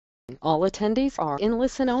All attendees are in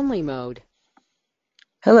listen-only mode.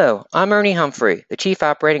 Hello, I'm Ernie Humphrey, the Chief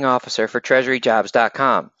Operating Officer for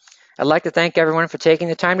TreasuryJobs.com. I'd like to thank everyone for taking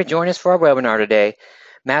the time to join us for our webinar today,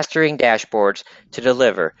 Mastering Dashboards to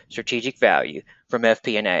Deliver Strategic Value from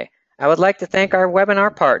FP&A. I would like to thank our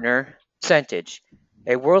webinar partner, Centage,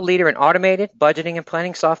 a world leader in automated budgeting and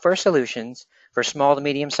planning software solutions for small to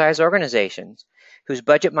medium-sized organizations, whose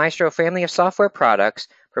Budget Maestro family of software products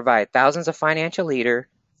provide thousands of financial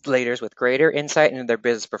leaders with greater insight into their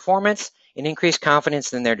business performance and increased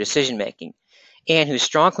confidence in their decision making, and whose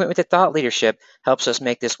strong commitment to thought leadership helps us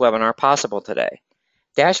make this webinar possible today.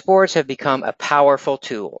 Dashboards have become a powerful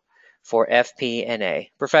tool for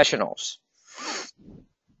FP&A professionals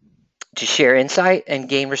to share insight and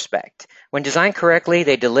gain respect. When designed correctly,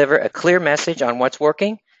 they deliver a clear message on what's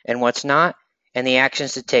working and what's not, and the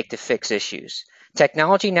actions to take to fix issues.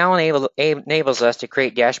 Technology now enables us to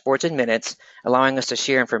create dashboards in minutes, allowing us to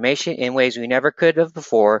share information in ways we never could have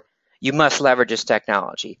before. You must leverage this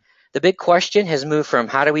technology. The big question has moved from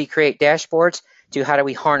how do we create dashboards to how do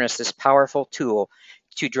we harness this powerful tool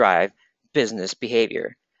to drive business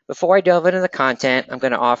behavior. Before I delve into the content, I'm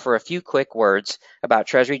going to offer a few quick words about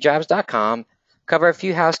TreasuryJobs.com, cover a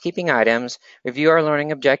few housekeeping items, review our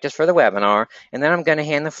learning objectives for the webinar, and then I'm going to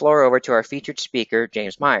hand the floor over to our featured speaker,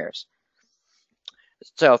 James Myers.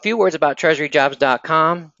 So a few words about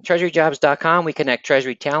TreasuryJobs.com. TreasuryJobs.com, we connect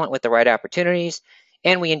Treasury talent with the right opportunities,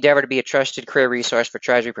 and we endeavor to be a trusted career resource for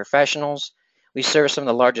Treasury professionals. We serve some of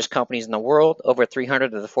the largest companies in the world, over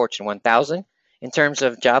 300 of the Fortune 1000. In terms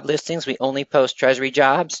of job listings, we only post Treasury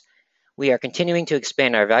jobs. We are continuing to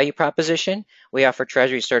expand our value proposition. We offer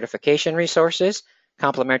Treasury certification resources,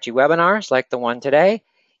 complimentary webinars like the one today,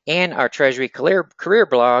 and our Treasury career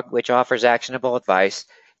blog, which offers actionable advice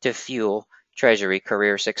to fuel Treasury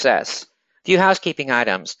career success. Few housekeeping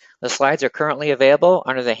items. The slides are currently available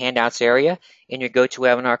under the handouts area in your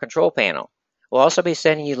GoToWebinar control panel. We'll also be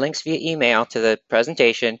sending you links via email to the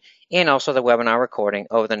presentation and also the webinar recording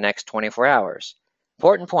over the next 24 hours.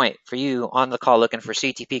 Important point for you on the call looking for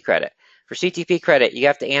CTP credit. For CTP credit, you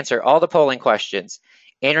have to answer all the polling questions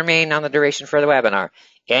and remain on the duration for the webinar.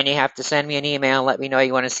 And you have to send me an email and let me know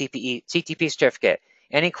you want a CTP certificate.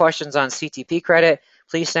 Any questions on CTP credit,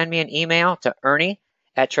 please send me an email to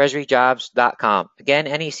Ernie@TreasuryJobs.com. Again,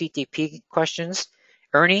 any CTP questions,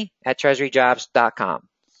 Ernie@TreasuryJobs.com.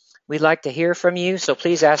 We'd like to hear from you, so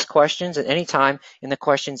please ask questions at any time in the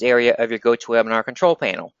questions area of your GoToWebinar control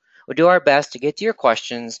panel. We'll do our best to get to your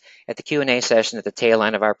questions at the Q&A session at the tail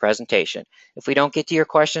end of our presentation. If we don't get to your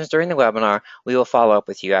questions during the webinar, we will follow up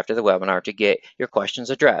with you after the webinar to get your questions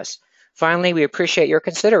addressed. Finally, we appreciate your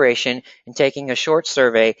consideration in taking a short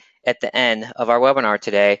survey at the end of our webinar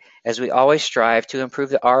today, as we always strive to improve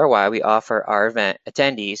the ROI we offer our event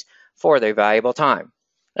attendees for their valuable time.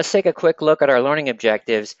 Let's take a quick look at our learning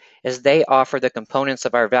objectives as they offer the components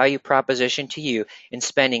of our value proposition to you in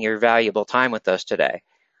spending your valuable time with us today.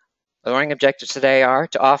 The learning objectives today are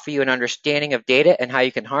to offer you an understanding of data and how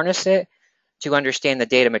you can harness it, to understand the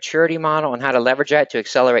data maturity model and how to leverage that to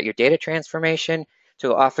accelerate your data transformation,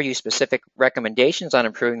 to offer you specific recommendations on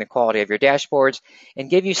improving the quality of your dashboards, and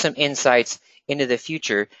give you some insights into the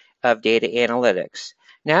future of data analytics.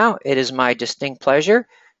 Now, it is my distinct pleasure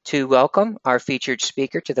to welcome our featured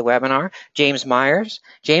speaker to the webinar, James Myers.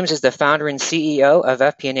 James is the founder and CEO of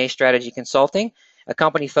FP&A Strategy Consulting, a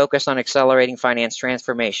company focused on accelerating finance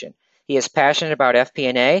transformation. He is passionate about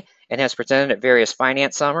FP&A and has presented at various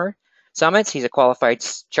finance summits. He's a qualified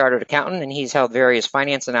chartered accountant, and he's held various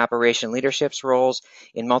finance and operation leadership roles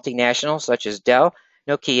in multinationals such as Dell,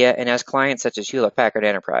 Nokia, and as clients such as Hewlett-Packard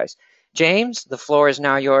Enterprise. James, the floor is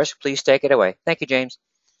now yours. Please take it away. Thank you, James.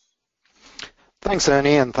 Thanks,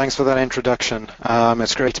 Ernie, and thanks for that introduction.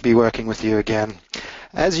 It's great to be working with you again.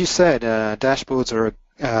 As you said, dashboards are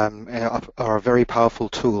a very powerful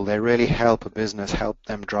tool. They really help a business, help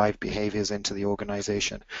them drive behaviors into the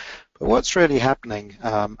organization. But what's really happening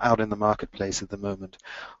out in the marketplace at the moment?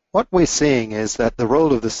 What we're seeing is that the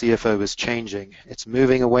role of the CFO is changing. It's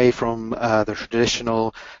moving away from the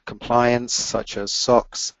traditional compliance such as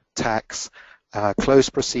SOX, tax, close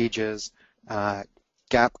procedures,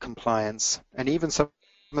 gap compliance, and even some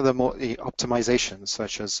of the more optimizations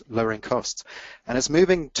such as lowering costs. And it's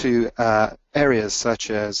moving to areas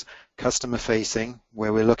such as customer facing,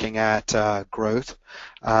 where we're looking at growth,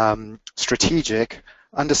 strategic,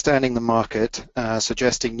 understanding the market,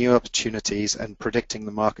 suggesting new opportunities and predicting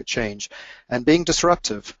the market change, and being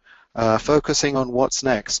disruptive, focusing on what's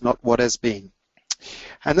next, not what has been.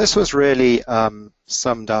 And this was really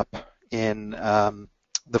summed up in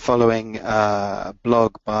the following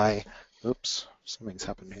blog by, oops, something's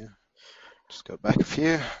happened here. Just go back a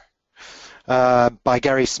few. by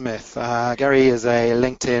Gary Smith. Gary is a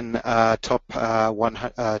LinkedIn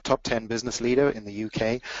top 10 business leader in the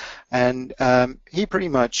UK, and he pretty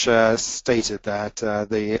much stated that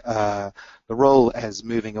the role as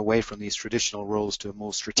moving away from these traditional roles to a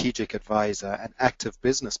more strategic advisor and active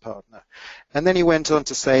business partner. And then he went on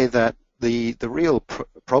to say that the real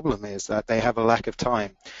problem is that they have a lack of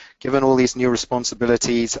time. Given all these new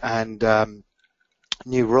responsibilities and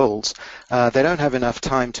new roles, they don't have enough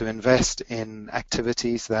time to invest in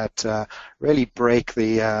activities that really break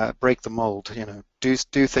the mold,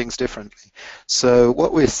 do things differently. So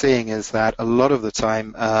what we're seeing is that a lot of the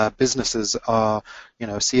time businesses are,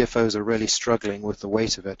 CFOs are really struggling with the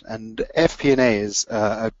weight of it, and FP&A is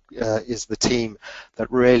the team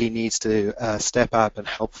that really needs to step up and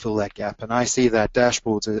help fill that gap. And I see that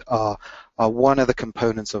dashboards are one of the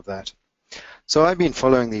components of that. So I've been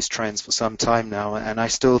following these trends for some time now, and I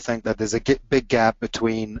still think that there's a big gap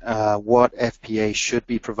between what FP&A should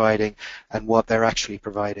be providing and what they're actually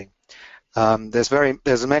providing.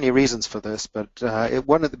 There's many reasons for this, but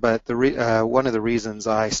one of the reasons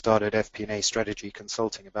I started FP&A strategy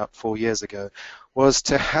consulting about 4 years ago was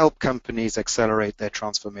to help companies accelerate their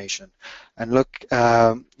transformation and look,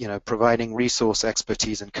 providing resource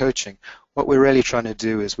expertise and coaching. What we're really trying to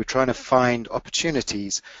do is we're trying to find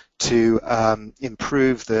opportunities to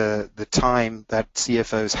improve the time that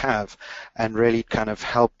CFOs have and really kind of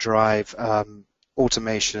help drive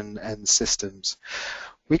automation and systems.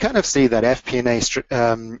 We kind of see that FP&A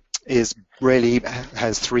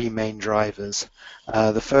has three main drivers.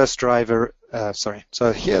 The first driver,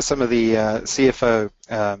 so here are some of the CFO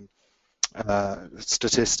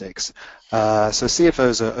statistics. So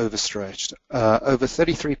CFOs are overstretched. Over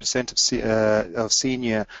 33% of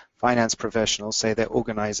senior finance professionals say their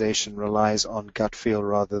organization relies on gut feel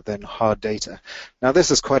rather than hard data. Now,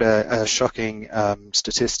 this is quite a shocking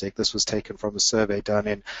statistic. This was taken from a survey done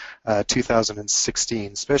in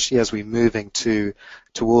 2016, especially as we're moving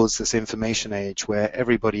towards this information age where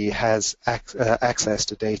everybody has access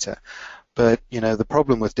to data. But, the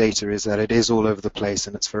problem with data is that it is all over the place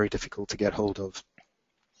and it's very difficult to get hold of.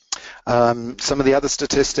 Some of the other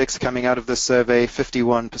statistics coming out of this survey,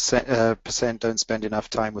 51% don't spend enough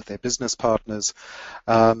time with their business partners.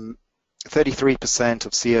 33%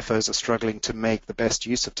 of CFOs are struggling to make the best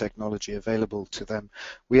use of technology available to them.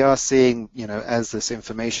 We are seeing, as this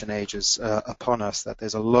information age is upon us, that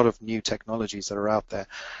there's a lot of new technologies that are out there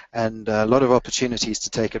and a lot of opportunities to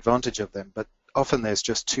take advantage of them. But often there's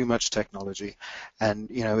just too much technology, and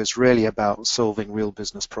it's really about solving real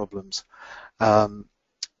business problems.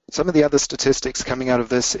 Some of the other statistics coming out of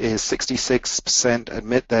this is 66%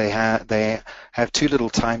 admit they have too little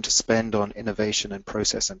time to spend on innovation and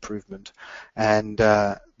process improvement, and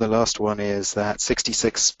the last one is that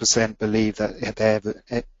 66% believe that they have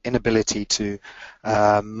an inability to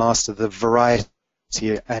master the variety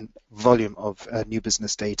and volume of new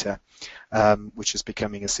business data, which is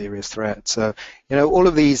becoming a serious threat. So, all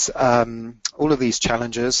of these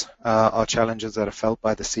challenges are challenges that are felt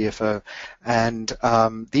by the CFO, and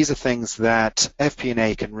these are things that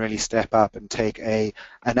FP&A can really step up and take an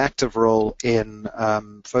active role in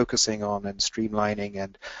focusing on and streamlining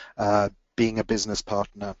and being a business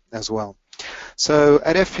partner as well. So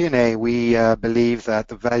at FP&A, we believe that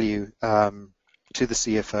the value to the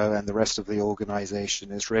CFO and the rest of the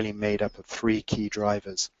organization is really made up of three key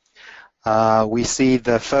drivers. We see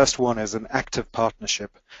the first one as an active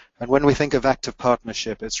partnership. And when we think of active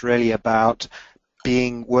partnership, it's really about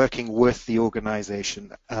working with the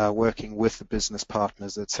organization, working with the business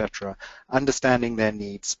partners, etc., understanding their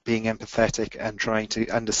needs, being empathetic and trying to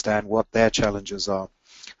understand what their challenges are,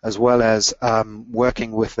 as well as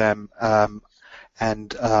working with them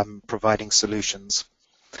and providing solutions.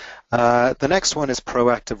 The next one is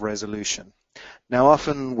proactive resolution. Now,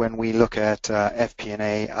 often when we look at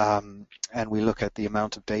FP&A and we look at the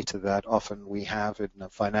amount of data that often we have in a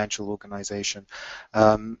financial organization,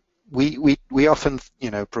 we often,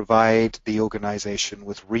 provide the organization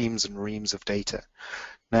with reams and reams of data.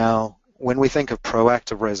 Now, when we think of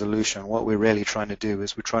proactive resolution, what we're really trying to do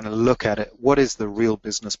is we're trying to look at it. What is the real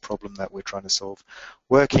business problem that we're trying to solve?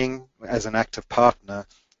 Working as an active partner,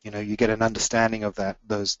 you get an understanding of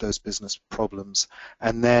those business problems.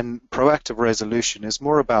 And then proactive resolution is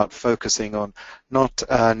more about focusing on not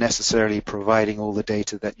necessarily providing all the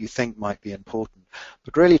data that you think might be important,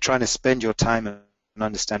 but really trying to spend your time and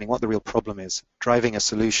understanding what the real problem is, driving a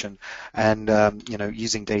solution, and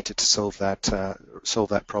using data to solve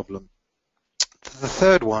that problem. The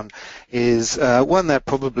third one is one that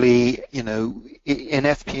probably, in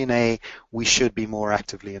FP&A we should be more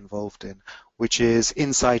actively involved in, which is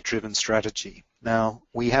insight-driven strategy. Now,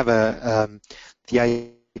 we have the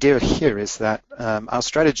idea here is that our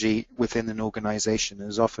strategy within an organization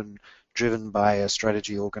is often driven by a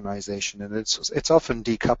strategy organization, and it's often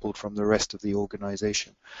decoupled from the rest of the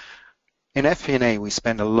organization. In FP&A, we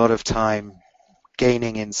spend a lot of time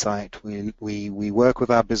gaining insight. We work with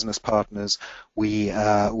our business partners. We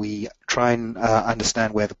try and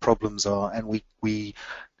understand where the problems are, and we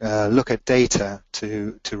look at data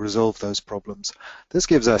to resolve those problems. This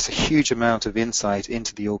gives us a huge amount of insight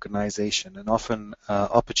into the organization, and often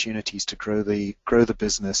opportunities to grow the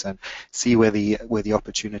business and see where the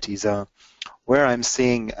opportunities are. Where I'm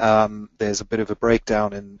seeing there's a bit of a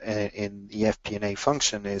breakdown in the FP&A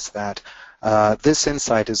function is that this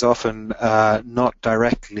insight is often not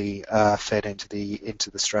directly fed into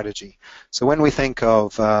the strategy. So when we think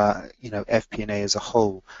of FP&A as a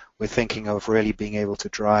whole, we're thinking of really being able to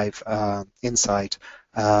drive insight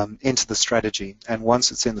into the strategy, and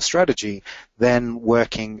once it's in the strategy, then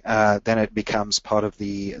then it becomes part of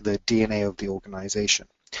the DNA of the organization.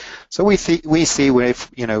 So we see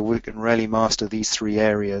if we can really master these three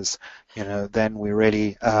areas, then we're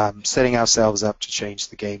really setting ourselves up to change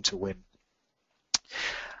the game to win.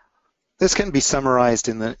 This can be summarized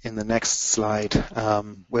in the next slide,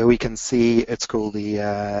 where we can see it's called the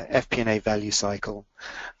FP&A value cycle.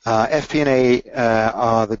 FP&A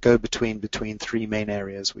are the go-between between three main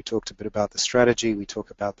areas. We talked a bit about the strategy, we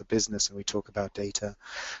talk about the business, and we talk about data.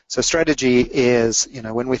 So strategy is,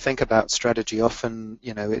 when we think about strategy, often,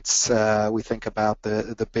 we think about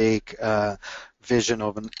the big vision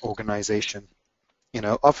of an organization.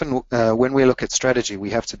 Often when we look at strategy,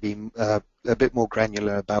 we have to be a bit more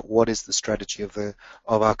granular about what is the strategy of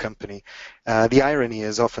our company. The irony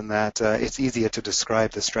is often that it's easier to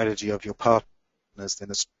describe the strategy of your partners than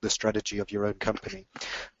the strategy of your own company.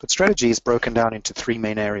 But strategy is broken down into three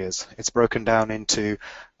main areas. It's broken down into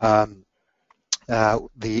the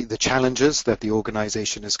challenges that the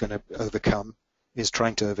organization is going to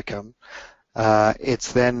trying to overcome.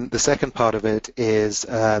 It's then the second part of it is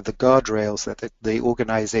the guardrails that the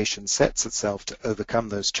organization sets itself to overcome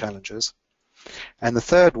those challenges. And the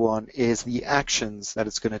third one is the actions that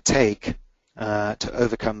it's going to take to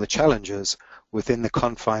overcome the challenges within the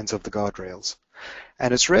confines of the guardrails.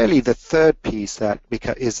 And it's really the third piece that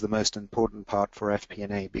is the most important part for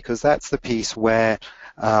FP&A, because that's the piece where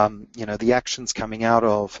the actions coming out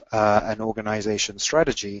of an organization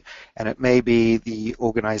strategy, and it may be the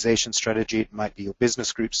organization strategy, it might be your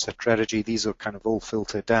business group strategy, these are kind of all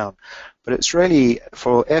filtered down. But it's really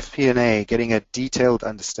for FP&A getting a detailed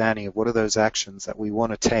understanding of what are those actions that we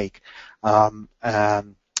want to take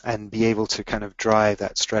and be able to kind of drive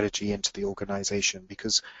that strategy into the organization,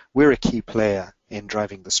 because we're a key player in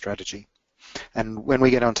driving the strategy. And when we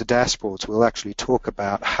get onto dashboards, we'll actually talk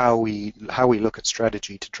about how we look at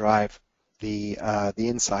strategy to drive the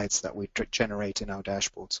insights that we generate in our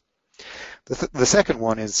dashboards. The second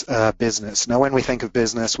one is business. Now, when we think of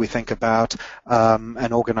business, we think about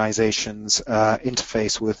an organization's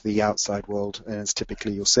interface with the outside world, and it's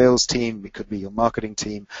typically your sales team, it could be your marketing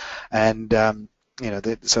team, and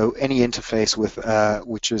so any interface with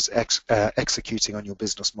which is executing on your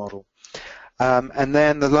business model. And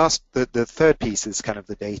then the third piece is kind of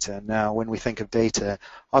the data. Now, when we think of data,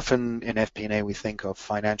 often in FP&A we think of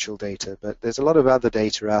financial data, but there's a lot of other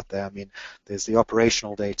data out there. I mean, there's the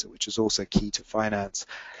operational data, which is also key to finance.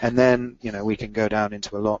 And then, we can go down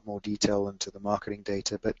into a lot more detail into the marketing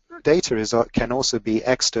data, but data can also be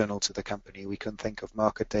external to the company. We can think of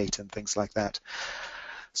market data and things like that.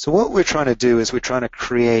 So what we're trying to do is we're trying to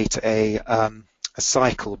create a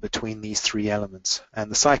cycle between these three elements, and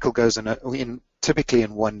the cycle goes typically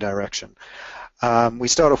in one direction. We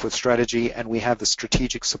start off with strategy, and we have the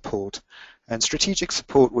strategic support. And strategic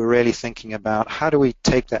support, we're really thinking about how do we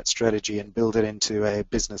take that strategy and build it into a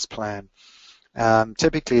business plan.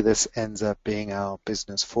 Typically, this ends up being our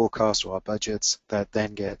business forecast or our budgets that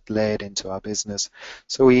then get layered into our business.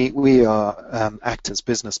 So we act as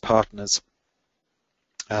business partners.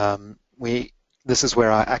 This is where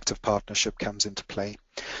our active partnership comes into play.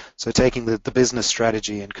 So taking the business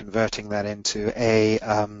strategy and converting that into a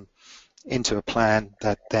plan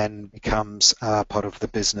that then becomes part of the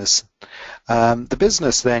business. The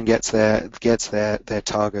business then gets their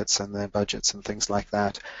targets and their budgets and things like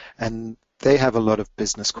that, and they have a lot of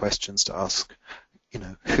business questions to ask.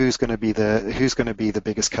 Who's going to be the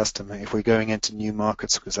biggest customer if we're going into new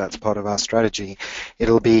markets, because that's part of our strategy.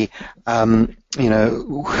 It'll be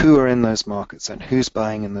who are in those markets and who's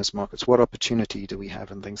buying in those markets, what opportunity do we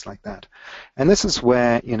have, and things like that. And this is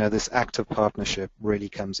where this active partnership really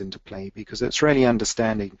comes into play, because it's really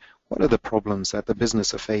understanding what are the problems that the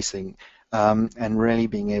business are facing, and really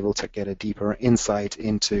being able to get a deeper insight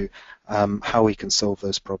into how we can solve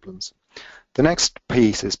those problems. The next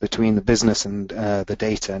piece is between the business and the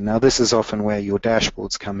data. Now, this is often where your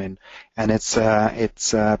dashboards come in, and it's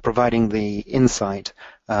providing the insight,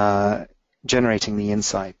 generating the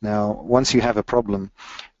insight. Now, once you have a problem,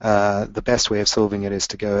 the best way of solving it is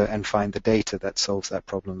to go and find the data that solves that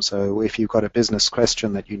problem. So if you've got a business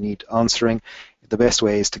question that you need answering, the best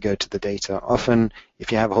way is to go to the data. Often,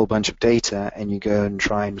 if you have a whole bunch of data and you go and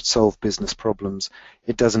try and solve business problems,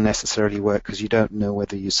 it doesn't necessarily work because you don't know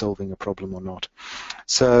whether you're solving a problem or not.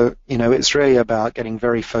 So, it's really about getting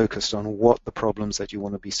very focused on what the problems that you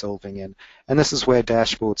want to be solving in. And this is where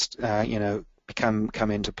dashboards,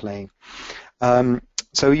 come into play.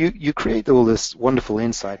 So you create all this wonderful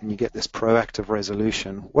insight and you get this proactive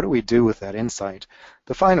resolution. What do we do with that insight?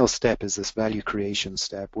 The final step is this value creation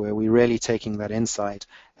step where we're really taking that insight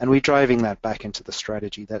and we're driving that back into the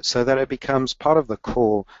strategy so that it becomes part of the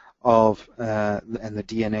core of and the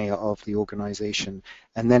DNA of the organization,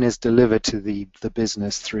 and then is delivered to the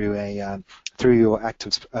business through your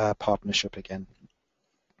active partnership again.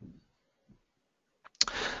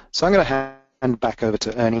 So I'm going to hand back over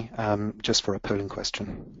to Ernie just for a polling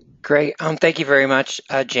question. Great. Thank you very much,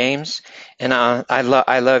 James. And I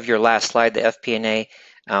love your last slide, the FP&A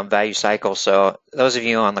value cycle. So those of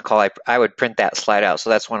you on the call, I would print that slide out. So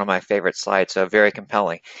that's one of my favorite slides. So very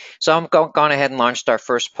compelling. So I'm gone ahead and launched our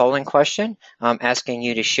first polling question, asking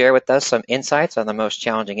you to share with us some insights on the most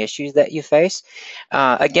challenging issues that you face.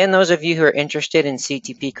 Again, those of you who are interested in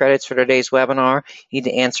CTP credits for today's webinar need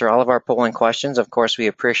to answer all of our polling questions. Of course, we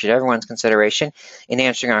appreciate everyone's consideration in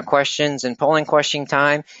answering our questions. And polling question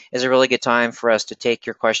time is a really good time for us to take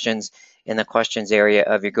your questions in the questions area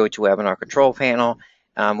of your GoToWebinar control panel.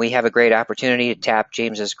 We have a great opportunity to tap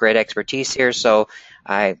James's great expertise here, so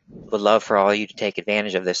I would love for all of you to take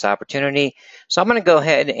advantage of this opportunity. So I'm going to go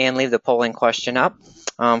ahead and leave the polling question up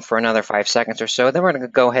for another 5 seconds or so. Then we're going to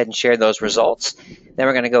go ahead and share those results. Then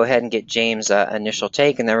we're going to go ahead and get James' initial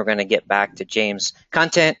take, and then we're going to get back to James'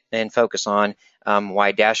 content and focus on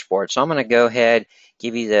why dashboard. So I'm going to go ahead,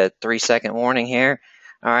 give you the 3-second warning here.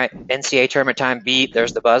 All right, NCAA tournament time beep,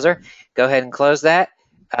 there's the buzzer. Go ahead and close that.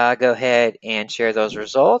 Go ahead and share those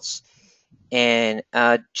results. And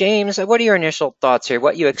James, what are your initial thoughts here?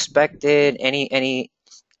 What you expected? Any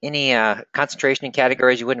concentration in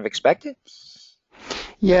categories you wouldn't have expected?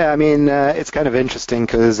 Yeah, I mean, it's kind of interesting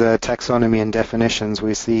because taxonomy and definitions,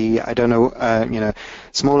 we see, I don't know,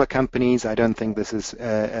 smaller companies, I don't think this is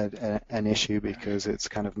an issue because it's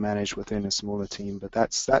kind of managed within a smaller team, but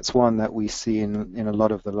that's one that we see in a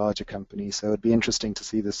lot of the larger companies. So it'd be interesting to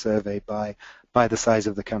see the survey by the size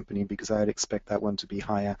of the company because I'd expect that one to be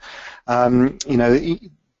higher.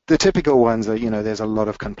 The typical ones are, there's a lot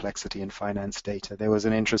of complexity in finance data. There was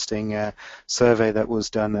an interesting survey that was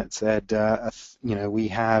done that said, we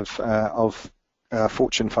have of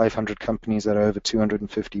Fortune 500 companies that are over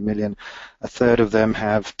 250 million, a third of them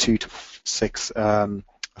have 2 to 6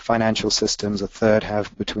 financial systems, a third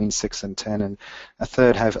have between 6 and 10, and a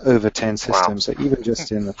third have over 10 systems. Wow. So even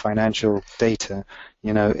just in the financial data,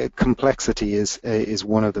 complexity is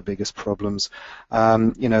one of the biggest problems.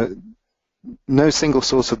 No single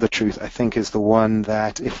source of the truth, I think, is the one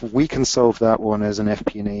that if we can solve that one as an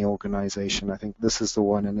FP&A organization, I think this is the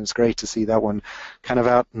one, and it's great to see that one kind of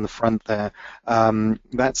out in the front there.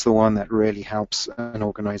 That's the one that really helps an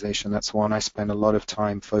organization. That's the one I spend a lot of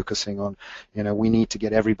time focusing on. We need to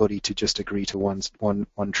get everybody to just agree to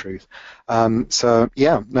one truth. So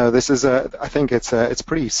yeah, no, this is I think it's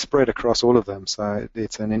pretty spread across all of them. So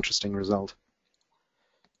it's an interesting result.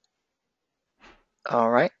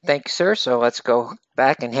 All right, thank you, sir. So let's go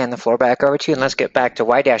back and hand the floor back over to you, and let's get back to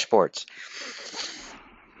why dashboards.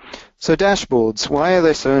 So dashboards, why are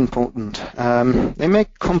they so important? They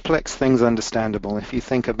make complex things understandable. If you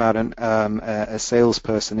think about a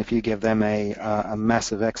salesperson, if you give them a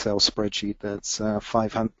massive Excel spreadsheet that's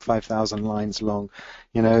 5,000 lines long,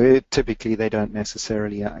 typically they don't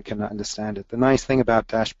necessarily can understand it. The nice thing about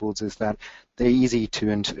dashboards is that they're easy to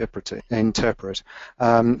interpret.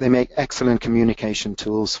 They make excellent communication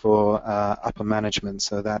tools for upper management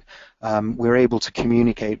so that we're able to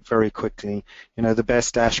communicate very quickly. The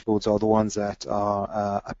best dashboards are the ones that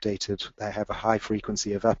are updated. They have a high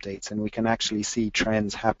frequency of updates, and we can actually see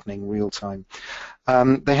trends happening real time.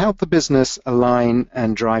 They help the business align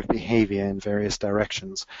and drive behavior in various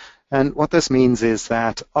directions. And what this means is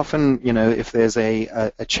that often, if there's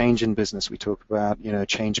a change in business, we talk about,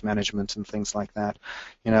 change management and things like that.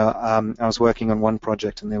 I was working on one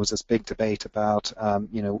project and there was this big debate about,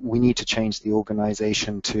 we need to change the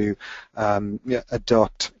organization to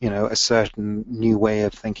adopt, a certain new way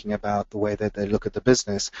of thinking about the way that they look at the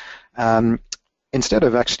business. Instead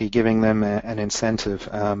of actually giving them an incentive,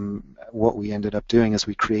 what we ended up doing is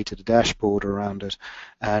we created a dashboard around it,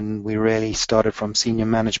 and we really started from senior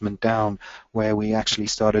management down, where we actually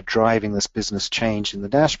started driving this business change in the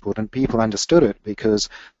dashboard, and people understood it because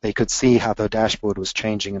they could see how the dashboard was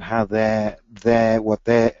changing and how their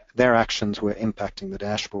actions were impacting the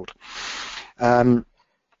dashboard.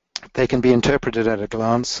 They can be interpreted at a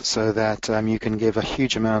glance so that you can give a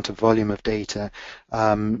huge amount of volume of data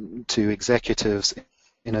to executives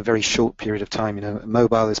in a very short period of time.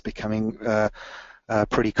 Mobile is becoming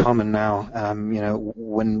pretty common now.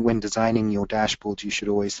 When designing your dashboards, you should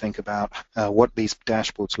always think about what these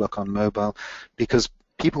dashboards look on mobile, because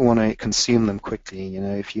people want to consume them quickly.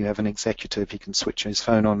 If you have an executive, he can switch his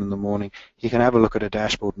phone on in the morning. He can have a look at a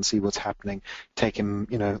dashboard and see what's happening. Take him,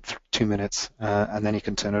 2 minutes, and then he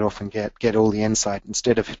can turn it off and get all the insight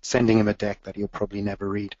instead of sending him a deck that he'll probably never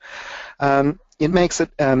read. It makes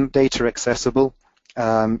it data accessible.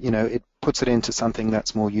 It puts it into something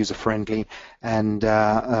that's more user-friendly,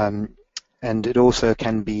 and it also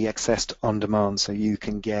can be accessed on demand, so you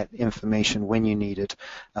can get information when you need it.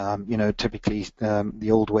 Typically, the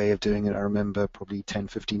old way of doing it, I remember probably 10,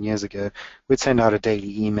 15 years ago, we'd send out a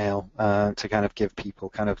daily email to kind of give people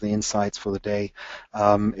kind of the insights for the day.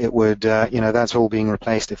 That's all being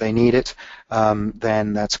replaced. If they need it,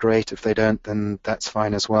 then that's great. If they don't, then that's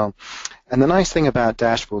fine as well. And the nice thing about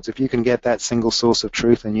dashboards, if you can get that single source of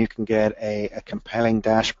truth and you can get a compelling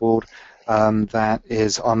dashboard that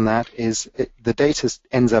is on that, the data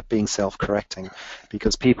ends up being self-correcting,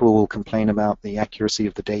 because people will complain about the accuracy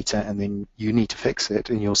of the data, and then you need to fix it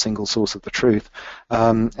in your single source of the truth,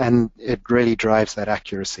 and it really drives that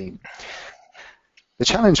accuracy. The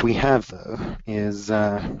challenge we have, though, is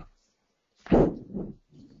there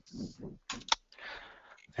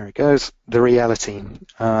it goes, the reality.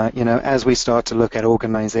 As we start to look at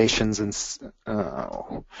organizations, and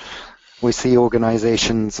we see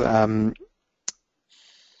organizations,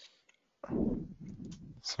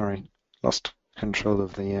 sorry, lost control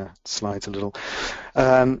of the slides a little.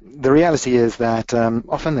 The reality is that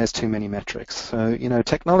often there's too many metrics. So,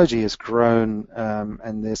 technology has grown,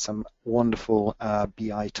 and there's some wonderful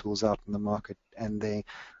BI tools out in the market, and they're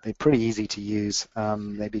pretty easy to use.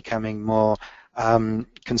 They're becoming more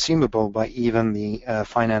consumable by even the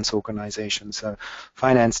finance organization. So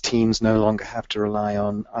finance teams no longer have to rely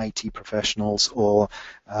on IT professionals or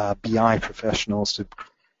BI professionals to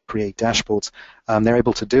create dashboards. They're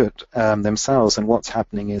able to do it themselves, and what's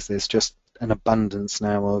happening is there's just an abundance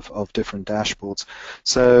now of different dashboards.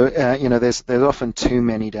 So there's often too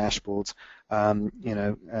many dashboards, and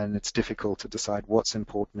it's difficult to decide what's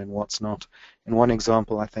important and what's not. In one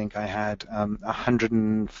example, I think I had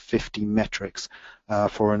 150 metrics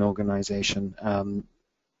for an organization.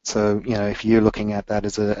 So if you're looking at that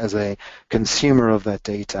as a consumer of that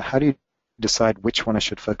data, how do you decide which one I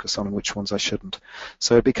should focus on and which ones I shouldn't?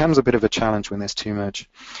 So it becomes a bit of a challenge when there's too much.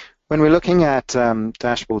 When we're looking at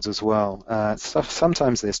dashboards as well,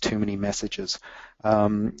 sometimes there's too many messages,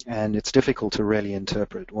 and it's difficult to really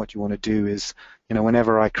interpret. What you want to do is,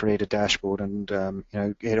 whenever I create a dashboard, and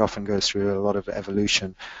it often goes through a lot of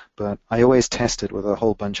evolution, but I always test it with a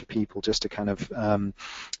whole bunch of people just to kind of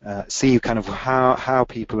see kind of how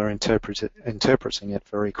people are interpreting it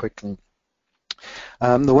very quickly.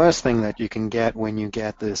 The worst thing that you can get when you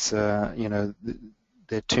get this,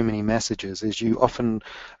 there are too many messages, is you often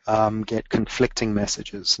get conflicting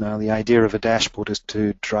messages. Now, the idea of a dashboard is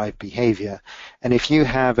to drive behavior, and if you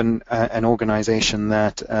have an organization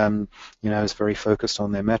that is very focused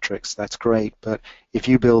on their metrics, that's great. But if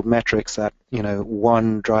you build metrics that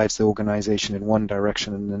one drives the organization in one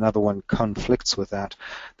direction and another one conflicts with that,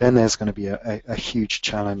 then there's going to be a huge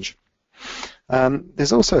challenge.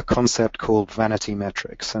 There's also a concept called vanity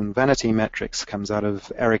metrics, and vanity metrics comes out of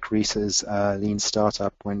Eric Ries's Lean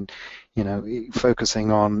Startup, when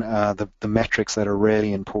focusing on the metrics that are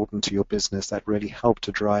really important to your business, that really help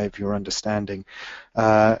to drive your understanding.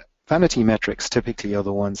 Vanity metrics typically are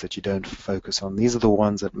the ones that you don't focus on. These are the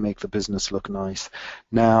ones that make the business look nice.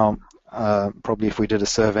 Now, probably if we did a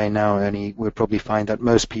survey now, Ernie, we'd probably find that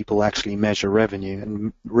most people actually measure revenue,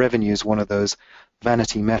 and revenue is one of those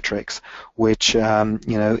vanity metrics, which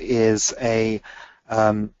is a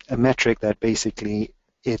metric that basically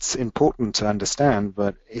it's important to understand,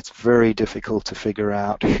 but it's very difficult to figure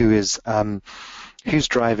out who's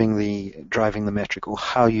driving the metric or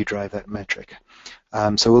how you drive that metric.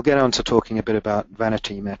 So we'll get on to talking a bit about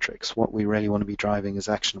vanity metrics. What we really want to be driving is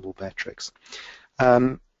actionable metrics.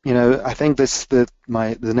 I think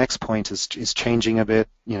the next point is changing a bit.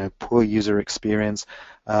 Poor user experience.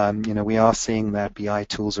 We are seeing that BI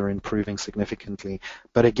tools are improving significantly,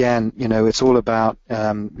 but again, it's all about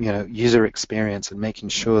user experience and making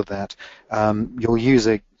sure that your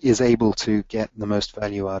user is able to get the most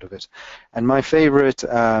value out of it. And my favorite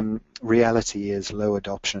reality is low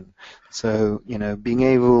adoption. So, being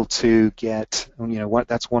able to get,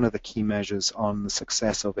 that's one of the key measures on the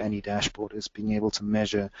success of any dashboard, is being able to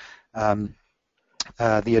measure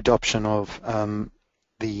the adoption of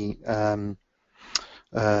the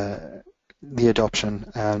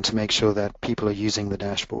adoption to make sure that people are using the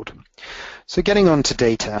dashboard. So getting on to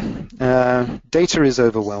data. Data is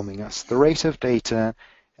overwhelming us. The rate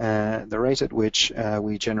at which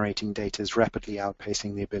we're generating data is rapidly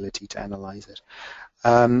outpacing the ability to analyze it.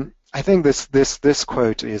 I think this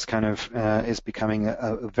quote is kind of is becoming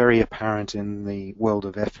a very apparent in the world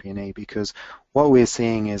of FP&A, because what we're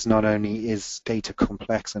seeing is not only is data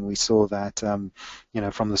complex, and we saw that from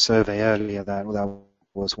the survey earlier that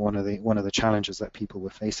was one of the challenges that people were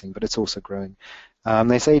facing, but it's also growing.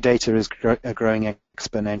 They say data is growing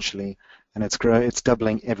exponentially, and it's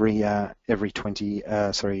doubling every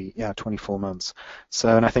 24 months.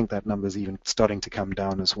 So, and I think that number is even starting to come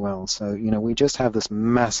down as well. So, we just have this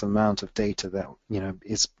mass amount of data that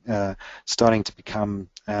is starting to become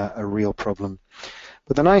a real problem.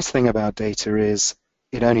 But the nice thing about data is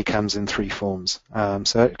it only comes in three forms.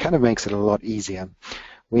 So it kind of makes it a lot easier.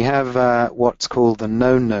 We have what's called the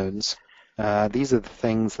known knowns. These are the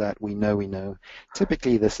things that we know.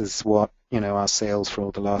 Typically, this is what our sales for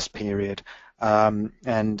the last period,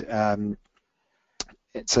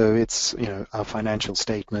 so it's our financial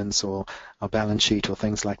statements or our balance sheet or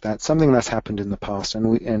things like that. Something that's happened in the past,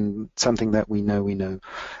 and something that we know.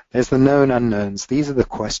 There's the known unknowns. These are the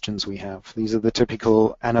questions we have. These are the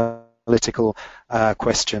typical analytical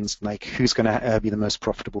questions, like who's going to be the most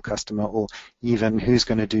profitable customer, or even who's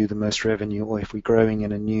going to do the most revenue, or if we're growing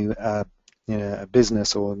in a new a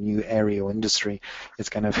business or a new area or industry, it's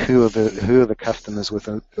kind of who are the customers with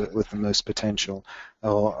the most potential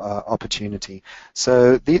or opportunity.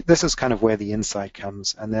 So this is kind of where the insight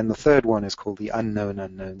comes. And then the third one is called the unknown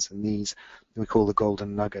unknowns, and these we call the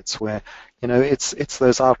golden nuggets, where it's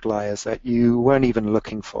those outliers that you weren't even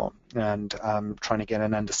looking for, and trying to get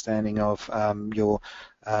an understanding of your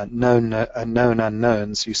known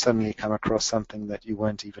unknowns. You suddenly come across something that you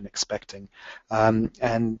weren't even expecting,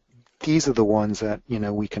 and these are the ones that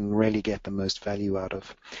we can really get the most value out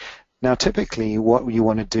of. Now, typically, what you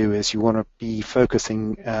want to do is you want to be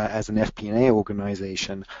focusing as an FP&A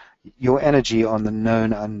organization your energy on the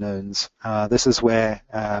known unknowns. This is where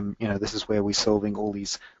we're solving all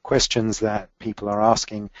these questions that people are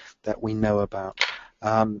asking that we know about.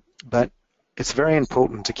 But it's very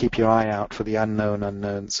important to keep your eye out for the unknown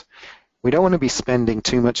unknowns. We don't want to be spending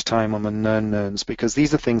too much time on the known knowns, because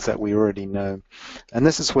these are things that we already know. And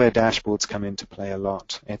this is where dashboards come into play a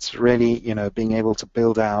lot. It's really, being able to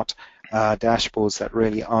build out dashboards that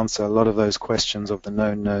really answer a lot of those questions of the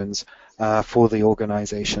known knowns for the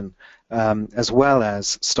organization, as well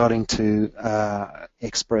as starting to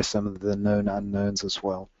express some of the known unknowns as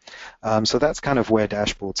well. So that's kind of where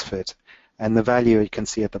dashboards fit. And the value you can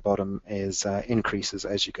see at the bottom is increases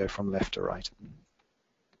as you go from left to right.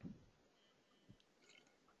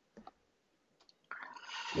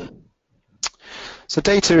 So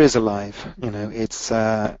data is alive. It's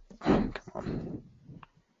come on.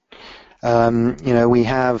 We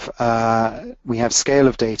have scale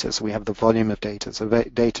of data, so we have the volume of data. So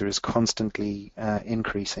data is constantly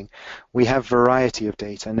increasing. We have variety of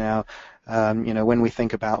data now. When we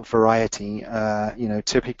think about variety,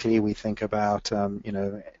 typically we think about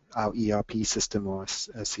our ERP system or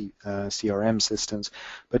CRM systems,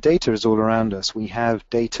 but data is all around us. We have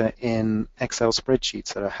data in Excel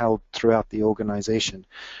spreadsheets that are held throughout the organization.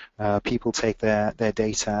 People take their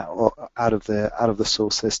data out of the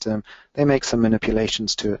source system. They make some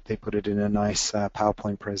manipulations to it. They put it in a nice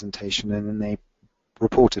PowerPoint presentation, and then they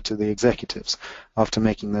report it to the executives after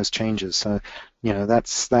making those changes. So,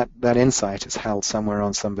 that insight is held somewhere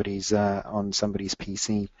on somebody's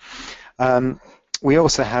PC. We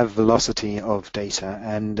also have velocity of data,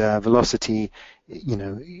 and velocity,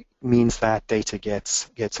 means that data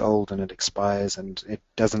gets old and it expires, and it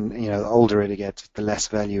doesn't. The older it gets, the less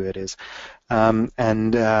value it is. And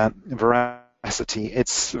veracity.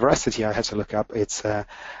 Veracity. I had to look up. It's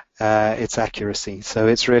its accuracy. So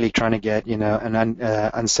it's really trying to get, an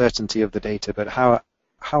uncertainty of the data, but how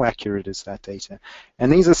accurate is that data?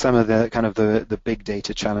 And these are some of the kind of the big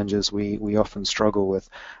data challenges we often struggle with.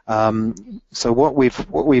 So what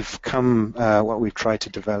we've tried to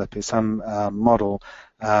develop is some model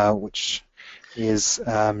which is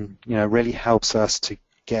really helps us to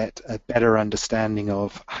get a better understanding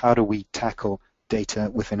of how do we tackle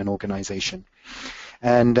data within an organization.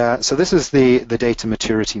 And so this is the data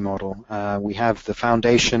maturity model. We have the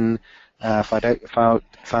foundational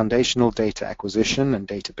data acquisition and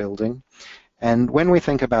data building. And when we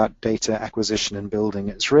think about data acquisition and building,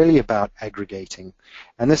 it's really about aggregating.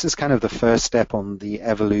 And this is kind of the first step on the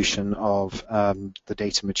evolution of the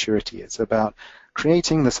data maturity. It's about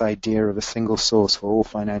creating this idea of a single source for all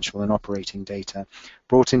financial and operating data,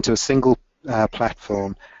 brought into a single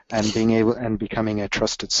platform and becoming a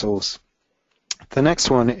trusted source. The next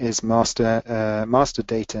one is master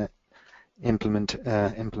data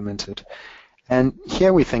implemented. And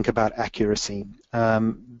here we think about accuracy.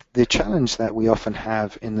 The challenge that we often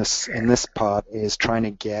have in this part is trying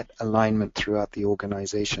to get alignment throughout the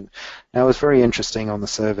organization. Now, it was very interesting on the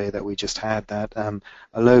survey that we just had that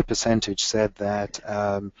a low percentage said that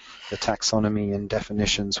the taxonomy and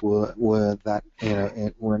definitions were that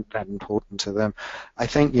weren't that important to them. I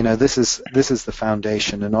think this is the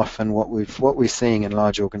foundation, and often what we're seeing in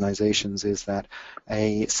large organizations is that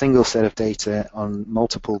a single set of data on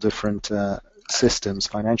multiple different systems,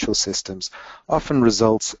 financial systems, often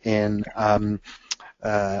results in different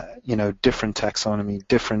taxonomy,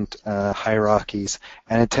 different hierarchies,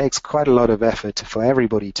 and it takes quite a lot of effort for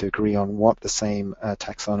everybody to agree on what the same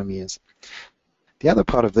taxonomy is. The other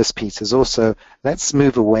part of this piece is also, let's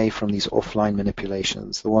move away from these offline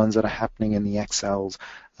manipulations, the ones that are happening in the Excels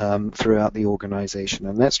throughout the organization,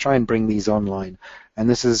 and let's try and bring these online. And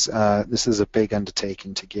this is a big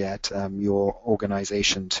undertaking to get your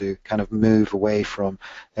organization to kind of move away from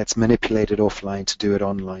let's manipulate it offline to do it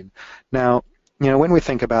online. Now, when we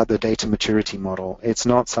think about the data maturity model, it's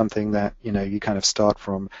not something that you kind of start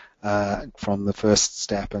from the first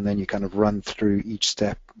step and then you kind of run through each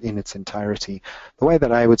step in its entirety. The way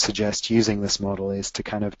that I would suggest using this model is to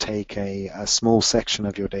kind of take a small section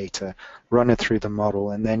of your data, run it through the model,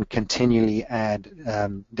 and then continually add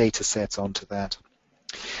data sets onto that.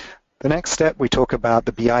 The next step, we talk about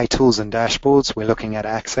the BI tools and dashboards. We're looking at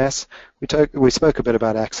access. We spoke a bit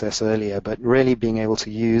about access earlier, but really being able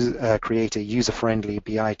to create a user-friendly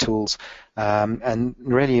BI tools and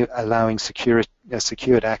really allowing secured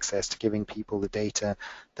access to giving people the data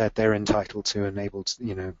that they're entitled to and able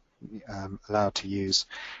to, allowed to use.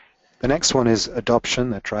 The next one is adoption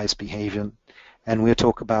that drives behavior. And we'll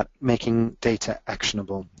talk about making data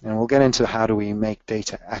actionable, and we'll get into how do we make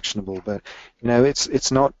data actionable. But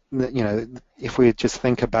it's not, if we just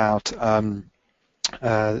think about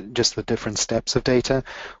just the different steps of data,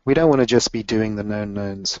 we don't want to just be doing the known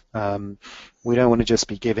knowns. We don't want to just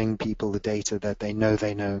be giving people the data that they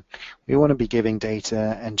know. We want to be giving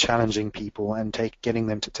data and challenging people and getting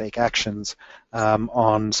them to take actions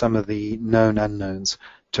on some of the known unknowns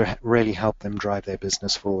to really help them drive their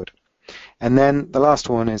business forward. And then the last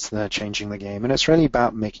one is the changing the game, and it's really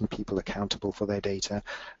about making people accountable for their data,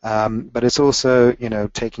 but it's also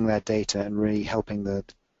taking that data and really helping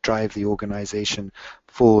drive the organization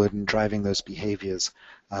forward and driving those behaviors.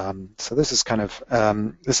 So this is kind of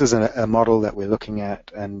this is a model that we're looking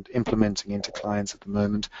at and implementing into clients at the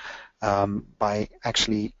moment by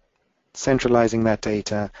actually centralizing that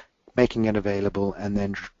data, making it available, and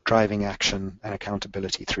then driving action and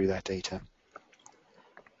accountability through that data.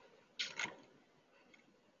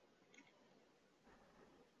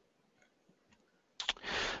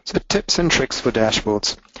 So tips and tricks for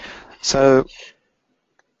dashboards. So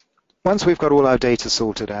once we've got all our data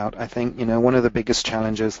sorted out, I think one of the biggest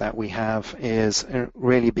challenges that we have is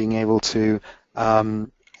really being able to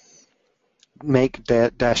make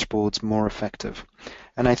dashboards more effective.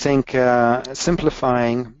 And I think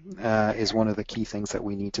simplifying is one of the key things that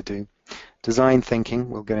we need to do. Design thinking,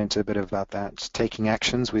 we'll get into a bit about that. Taking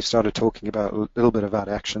actions, we've started talking about a little bit about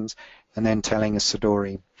actions, and then telling a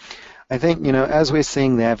story. I think, as we're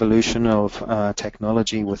seeing the evolution of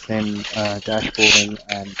technology within dashboarding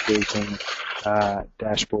and creating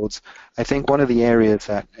dashboards, I think one of the areas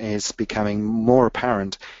that is becoming more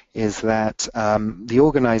apparent is that the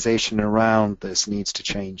organization around this needs to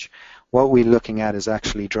change. What we're looking at is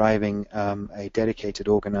actually driving a dedicated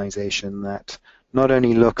organization that not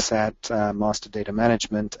only looks at master data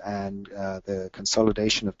management and the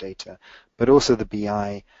consolidation of data, but also the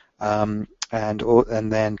BI,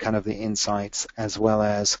 and then kind of the insights as well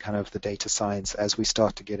as kind of the data science as we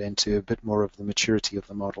start to get into a bit more of the maturity of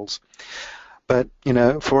the models. But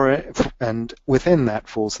and within that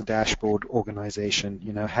falls the dashboard organization.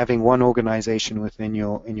 Having one organization within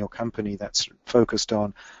your company that's focused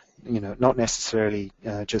on, not necessarily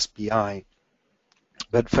just BI,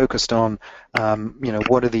 but focused on,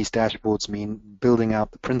 what do these dashboards mean? Building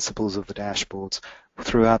out the principles of the dashboards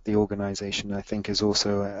throughout the organization, I think, is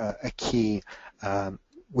also a key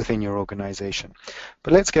within your organization.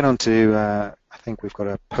 But let's get on to, I think we've got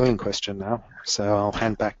a polling question now, so I'll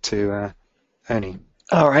hand back to Ernie.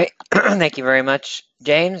 All right. Thank you very much,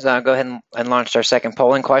 James. I'll go ahead and launch our second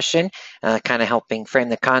polling question, kind of helping frame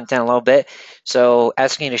the content a little bit. So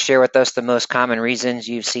asking you to share with us the most common reasons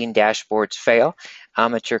you've seen dashboards fail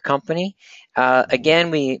at your company.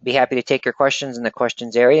 Again, we'd be happy to take your questions in the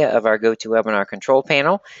questions area of our GoToWebinar control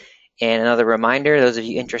panel. And another reminder, those of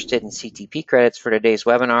you interested in CTP credits for today's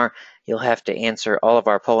webinar, you'll have to answer all of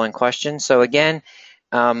our polling questions. So again,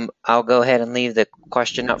 I'll go ahead and leave the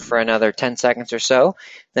question up for another 10 seconds or so.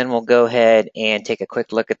 Then we'll go ahead and take a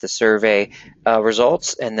quick look at the survey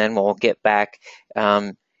results, and then we'll get back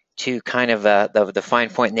to kind of the fine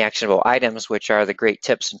point and the actionable items, which are the great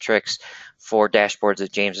tips and tricks for dashboards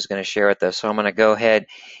that James is going to share with us. So I'm going to go ahead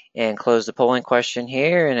and close the polling question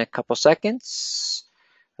here in a couple seconds.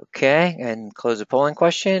 Okay, and close the polling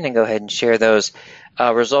question and go ahead and share those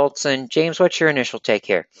results. And James, what's your initial take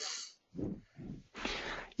here?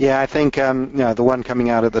 Yeah, I think the one coming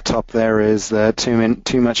out at the top there is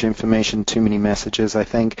too much information, too many messages. I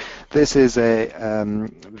think this is a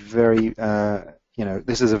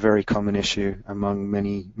this is a very common issue among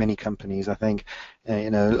many companies. I think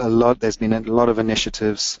there's been a lot of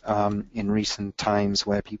initiatives in recent times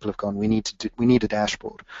where people have gone, we need a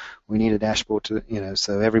dashboard. We need a dashboard to,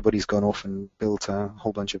 so everybody's gone off and built a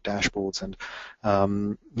whole bunch of dashboards, and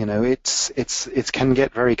it can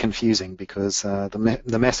get very confusing because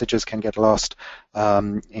the messages can get lost.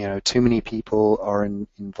 Too many people are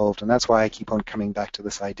involved, and that's why I keep on coming back to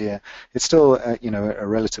this idea. It's still a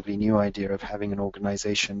relatively new idea of having an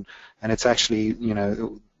organization, and it's actually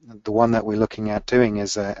the one that we're looking at doing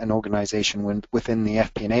is an organization within the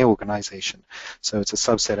FP&A organization. So it's a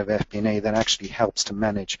subset of FP&A that actually helps to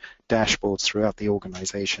manage dashboards throughout the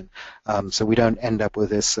organization, so we don't end up with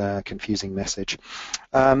this confusing message.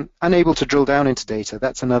 Unable to drill down into data,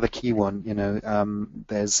 that's another key one.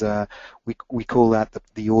 There's we call that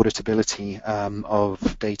the auditability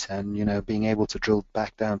of data, and being able to drill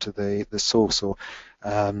back down to the source, or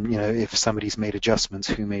if somebody's made adjustments,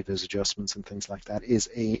 who made those adjustments, and things like that is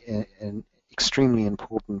an extremely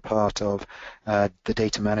important part of the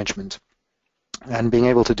data management. And being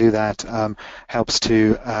able to do that helps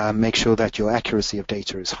to make sure that your accuracy of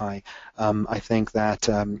data is high. I think that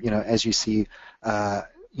as you see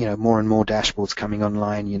more and more dashboards coming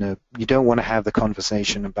online, you don't want to have the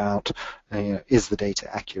conversation about is the data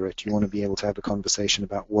accurate. You want to be able to have the conversation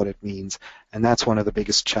about what it means, and that's one of the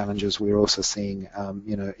biggest challenges we're also seeing.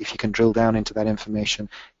 If you can drill down into that information,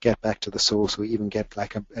 get back to the source, or even get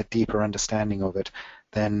like a deeper understanding of it,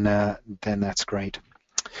 then that's great.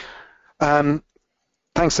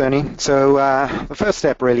 Thanks, Ernie. So the first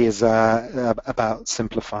step really is about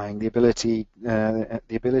simplifying. The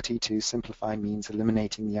ability to simplify means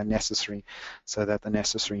eliminating the unnecessary, so that the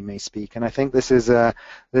necessary may speak. And I think this is a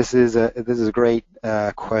great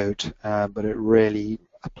quote, but it really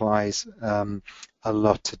applies a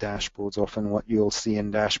lot to dashboards. Often, what you'll see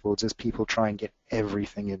in dashboards is people try and get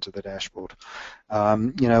everything into the dashboard.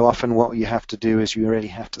 Often what you have to do is you really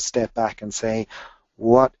have to step back and say,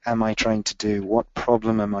 what am I trying to do? What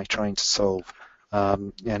problem am I trying to solve?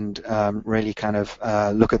 And really kind of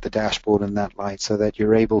look at the dashboard in that light, so that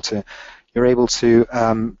you're able to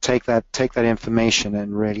take that information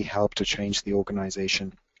and really help to change the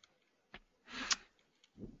organization.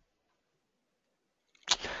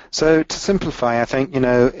 So to simplify, I think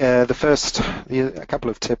a couple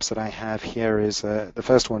of tips that I have here is the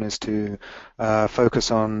first one is to focus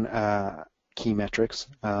on key metrics.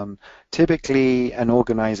 Typically, an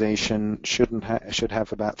organization should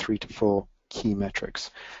have about 3 to 4 key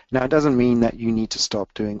metrics. Now, it doesn't mean that you need to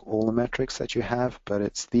stop doing all the metrics that you have,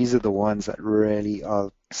 but these are the ones that really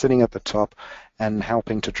are sitting at the top and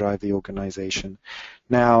helping to drive the organization.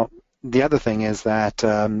 Now, the other thing is that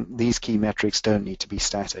these key metrics don't need to be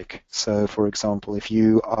static. So, for example, if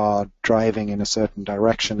you are driving in a certain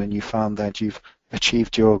direction and you found that you've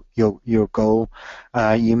achieved your goal,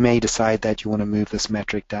 you may decide that you want to move this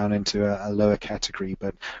metric down into a lower category,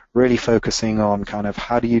 but really focusing on kind of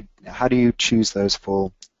how do you choose those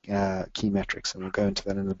 4 key metrics, and we'll go into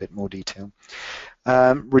that in a bit more detail.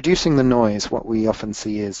 Reducing the noise. What we often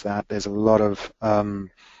see is that there's a lot of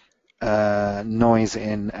noise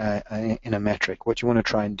in a metric. What you want to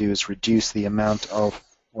try and do is reduce the amount of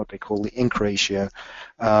what they call the ink ratio,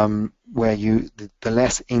 where the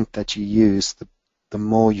less ink that you use, the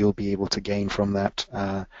more you'll be able to gain from that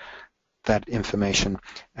that information,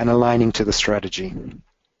 and aligning to the strategy.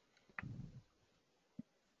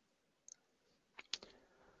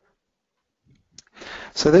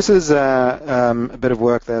 So this is a bit of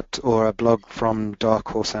work or a blog from Dark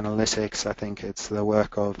Horse Analytics. I think it's the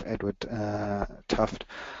work of Edward Tuft.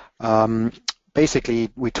 Basically,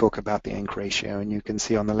 we talk about the ink ratio, and you can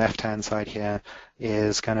see on the left-hand side here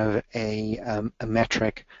is kind of a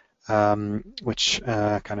metric which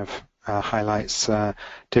kind of highlights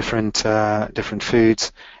different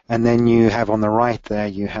foods, and then you have on the right there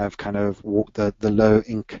you have kind of the low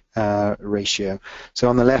ink ratio. So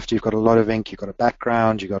on the left you've got a lot of ink, you've got a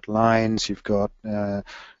background, you've got lines, you've got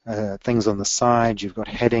things on the side, you've got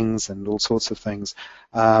headings and all sorts of things,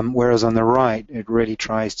 whereas on the right it really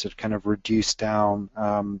tries to kind of reduce down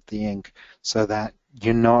the ink so that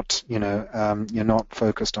you're not you're not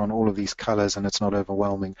focused on all of these colors and it's not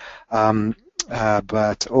overwhelming.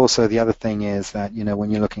 But also the other thing is that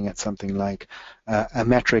when you're looking at something like a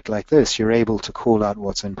metric like this, you're able to call out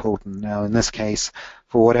what's important. Now in this case,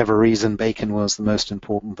 for whatever reason, bacon was the most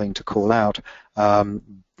important thing to call out,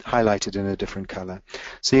 highlighted in a different color.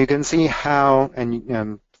 So you can see how,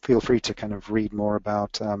 and feel free to kind of read more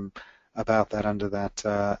about that under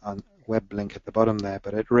that web link at the bottom there,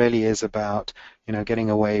 but it really is about getting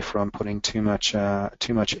away from putting too much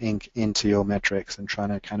ink into your metrics and trying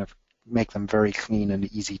to kind of make them very clean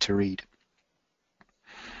and easy to read.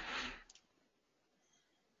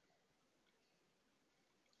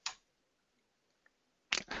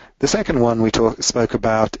 The second one we spoke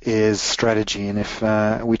about is strategy, and if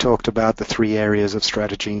we talked about the three areas of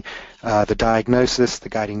strategy, the diagnosis, the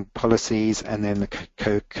guiding policies, and then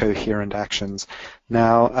the coherent actions.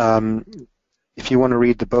 Now, if you want to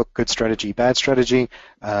read the book Good Strategy, Bad Strategy,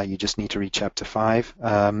 you just need to read chapter 5.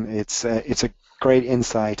 It's a great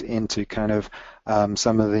insight into kind of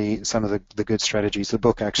some of the good strategies. The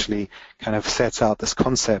book actually kind of sets out this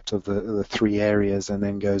concept of the three areas and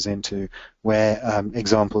then goes into where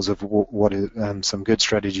examples of what is some good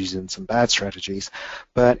strategies and some bad strategies.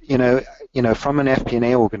 But from an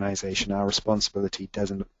FP&A organization, our responsibility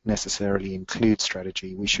doesn't necessarily include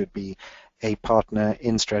strategy. We should be a partner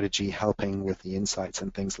in strategy, helping with the insights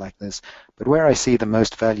and things like this. But where I see the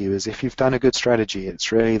most value is if you've done a good strategy,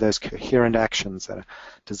 it's really those coherent actions that are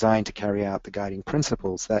designed to carry out the guiding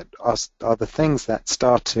principles that are the things that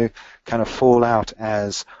start to kind of fall out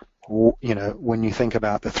as, when you think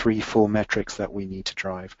about the 3-4 metrics that we need to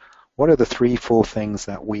drive. What are the 3-4 things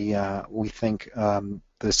that we think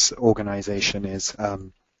this organization is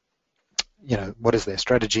what is their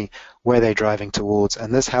strategy, where they're driving towards,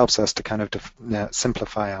 and this helps us to kind of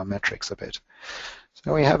simplify our metrics a bit.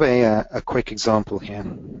 So we have a quick example here.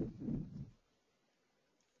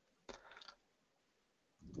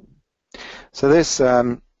 So this,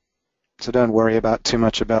 so don't worry about too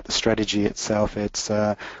much about the strategy itself. It's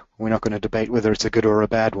we're not going to debate whether it's a good or a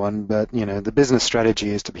bad one, but the business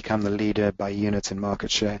strategy is to become the leader by units in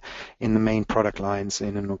market share in the main product lines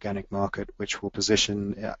in an organic market, which will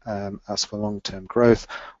position us for long-term growth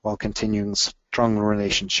while continuing strong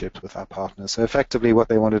relationships with our partners. So effectively what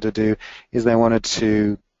they wanted to do is they wanted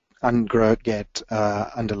to get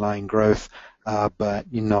underlying growth, but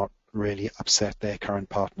not really upset their current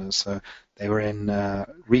partners. So they were in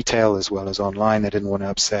retail as well as online. They didn't want to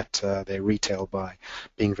upset their retail by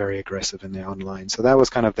being very aggressive in their online. So that was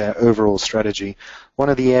kind of their overall strategy. One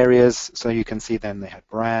of the areas, so you can see then they had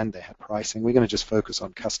brand, they had pricing. We're going to just focus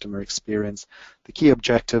on customer experience. The key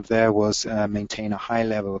objective there was maintain a high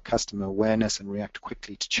level of customer awareness and react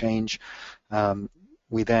quickly to change.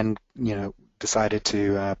 We then, decided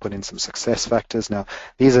to put in some success factors. Now,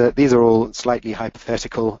 these are all slightly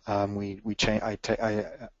hypothetical.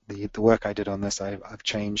 The work I did on this, I've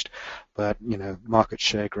changed, but market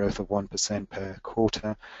share growth of 1% per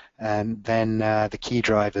quarter, and then the key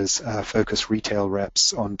drivers focus retail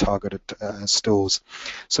reps on targeted stores.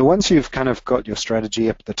 So once you've kind of got your strategy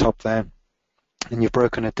up at the top there, and you've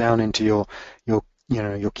broken it down into your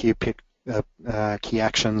key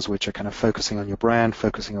actions, which are kind of focusing on your brand,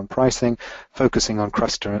 focusing on pricing, focusing on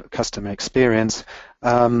customer experience,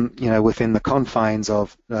 within the confines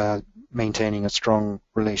of maintaining a strong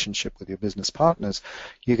relationship with your business partners,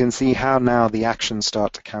 you can see how now the actions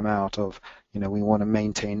start to come out of, We want to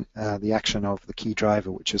maintain the action of the key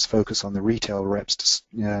driver, which is focus on the retail reps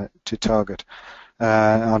to target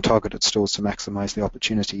on targeted stores to maximize the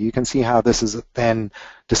opportunity. You can see how this is then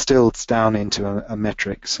distilled down into a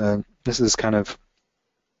metric. So this is kind of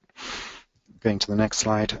going to the next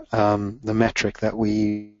slide, the metric that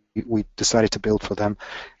we decided to build for them.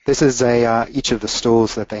 This is each of the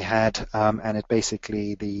stores that they had, and it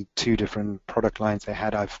basically the two different product lines they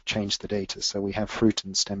had. I've changed the data, so we have fruit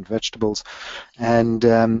and stemmed vegetables, and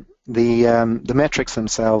the metrics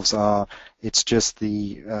themselves are it's just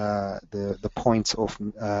the points off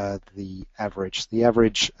the average. The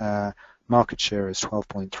average market share is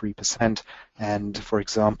 12.3%, and for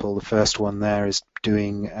example, the first one there is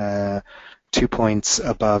doing 2 points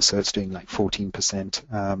above, so it's doing like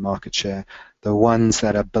 14% market share. The ones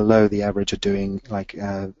that are below the average are doing, like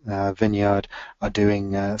Vineyard, are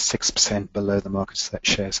doing 6% below the market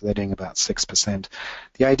share, so they're doing about 6%.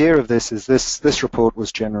 The idea of this is this report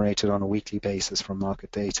was generated on a weekly basis from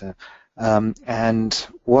market data, and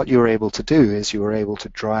what you're able to do is you were able to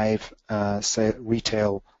drive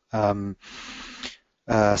retail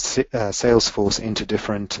sales force into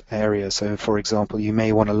different areas. So, for example, you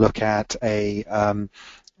may want to look at a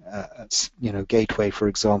Gateway, for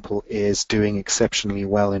example, is doing exceptionally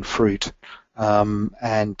well in fruit,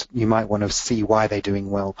 and you might want to see why they're doing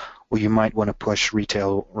well, or you might want to push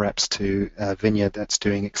retail reps to Vineyard that's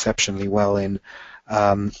doing exceptionally well in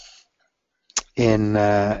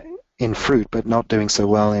fruit, but not doing so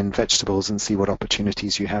well in vegetables, and see what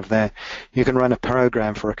opportunities you have there. You can run a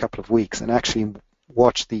program for a couple of weeks and actually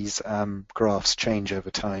watch these graphs change over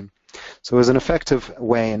time. So it was an effective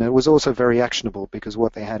way, and it was also very actionable because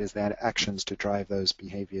what they had is they had actions to drive those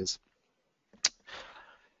behaviors,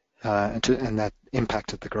 and that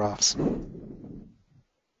impacted the graphs.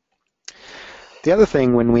 The other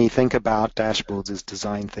thing when we think about dashboards is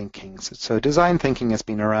design thinking. So design thinking has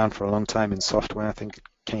been around for a long time in software. I think it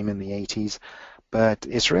came in the 80s. But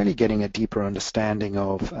it's really getting a deeper understanding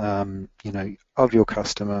of, of your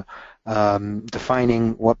customer,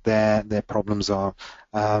 defining what their problems are,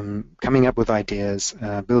 coming up with ideas,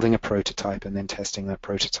 building a prototype, and then testing that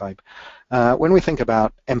prototype. When we think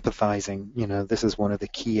about empathizing, this is one of the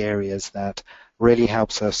key areas that really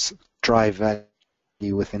helps us drive value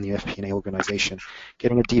within the FP&A organization.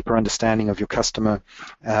 Getting a deeper understanding of your customer,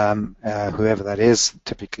 whoever that is,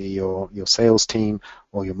 typically your sales team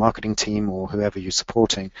or your marketing team or whoever you're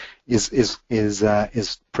supporting, is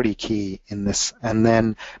pretty key in this. And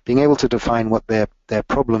then being able to define what their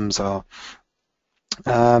problems are,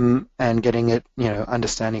 and getting it,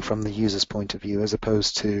 understanding from the user's point of view as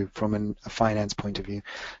opposed to from a finance point of view.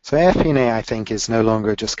 So FP&A, I think, is no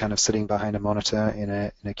longer just kind of sitting behind a monitor in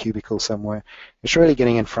a cubicle somewhere. It's really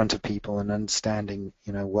getting in front of people and understanding,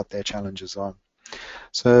 what their challenges are.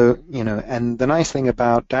 So, and the nice thing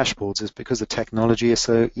about dashboards is because the technology is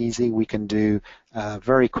so easy, we can do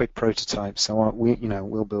very quick prototypes. So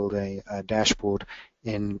we'll build a dashboard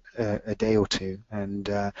in a day or two, and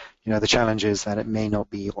the challenge is that it may not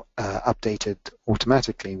be updated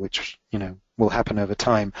automatically, which will happen over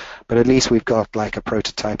time, but at least we've got like a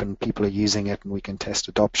prototype and people are using it, and we can test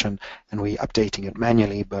adoption, and we're updating it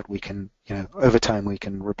manually, but we can over time we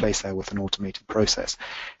can replace that with an automated process.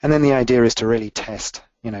 And then the idea is to really test,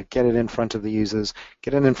 get it in front of the users,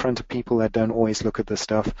 get it in front of people that don't always look at the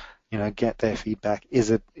stuff, get their feedback.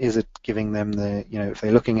 Is it giving them the, if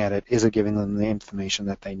they're looking at it, is it giving them the information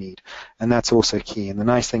that they need? And that's also key. And the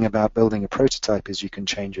nice thing about building a prototype is you can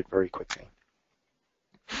change it very quickly.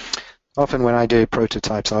 Often when I do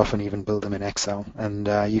prototypes, I often even build them in Excel, and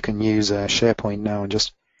you can use SharePoint now and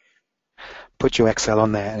just put your Excel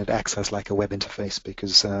on there, and it acts as like a web interface,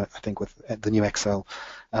 because I think with the new Excel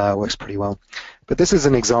works pretty well. But this is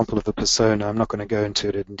an example of the persona. I'm not going to go into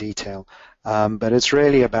it in detail, but it's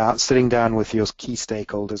really about sitting down with your key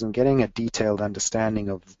stakeholders and getting a detailed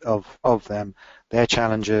understanding of them, their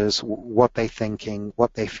challenges, what they're thinking,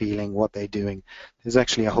 what they're feeling, what they're doing. There's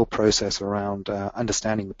actually a whole process around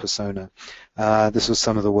understanding the persona. This was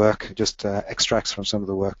some of the work, just extracts from some of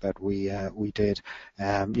the work that we did.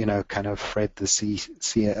 Kind of Fred,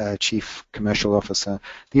 the Chief Commercial Officer.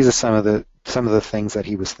 These are some of the things that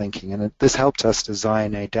he was thinking, and this helped us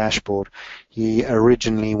design a dashboard. He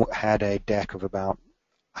originally had a deck of about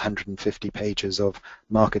 150 pages of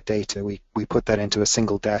market data. We put that into a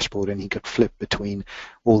single dashboard, and he could flip between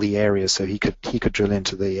all the areas, so he could drill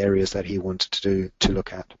into the areas that he wanted to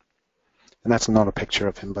look at. And that's not a picture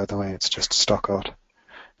of him, by the way. It's just stock art.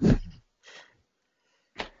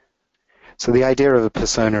 So the idea of a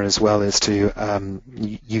persona as well is to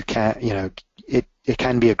it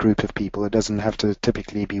can be a group of people. It doesn't have to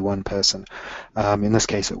typically be one person. In this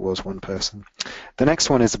case, it was one person. The next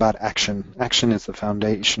one is about action. Action is the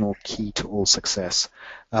foundational key to all success.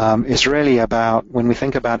 It's really about, when we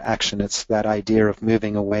think about action, it's that idea of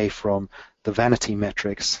moving away from the vanity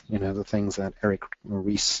metrics, the things that Eric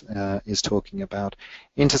Ries is talking about,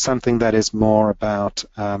 into something that is more about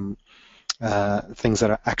things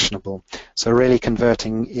that are actionable. So really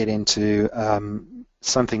converting it into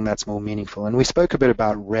something that's more meaningful. And we spoke a bit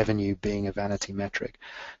about revenue being a vanity metric.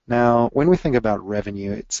 Now, when we think about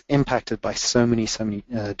revenue, it's impacted by so many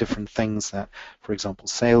different things that, for example,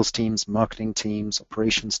 sales teams, marketing teams,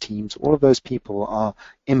 operations teams, all of those people are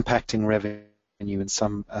impacting revenue in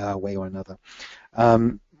some way or another.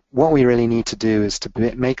 What we really need to do is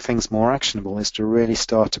to make things more actionable, is to really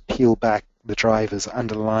start to peel back the drivers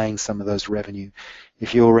underlying some of those revenue.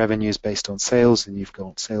 If your revenue is based on sales and you've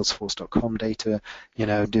got Salesforce.com data,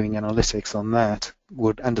 doing analytics on that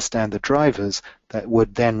would understand the drivers that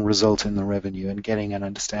would then result in the revenue, and getting an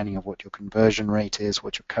understanding of what your conversion rate is,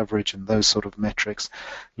 what your coverage and those sort of metrics.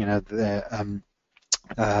 A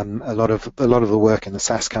lot of the work in the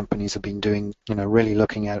SaaS companies have been doing, really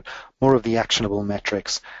looking at more of the actionable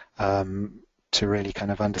metrics to really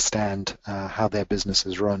kind of understand how their business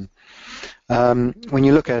is run. When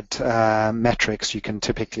you look at metrics, you can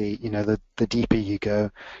typically, the deeper you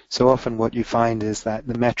go, so often what you find is that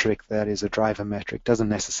the metric that is a driver metric doesn't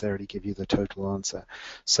necessarily give you the total answer.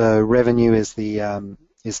 So revenue is the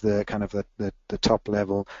kind of the top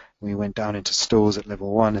level. We went down into stores at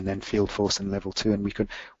level 1 and then field force in level 2, and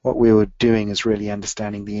what we were doing is really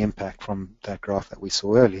understanding the impact from that graph that we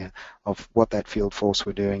saw earlier of what that field force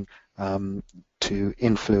were doing to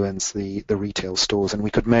influence the retail stores, and we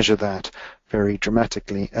could measure that very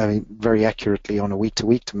dramatically, very accurately on a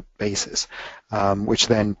week-to-week basis, which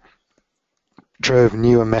then drove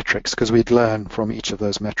newer metrics because we'd learn from each of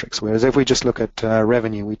those metrics. Whereas if we just look at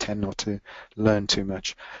revenue, we tend not to learn too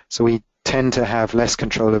much. So we tend to have less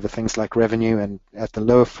control over things like revenue, and at the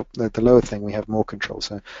lower thing we have more control.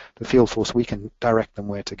 So the field force, we can direct them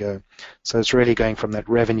where to go. So it's really going from that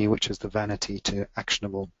revenue, which is the vanity, to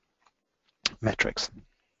actionable metrics.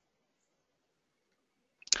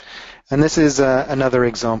 And this is another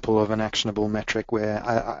example of an actionable metric where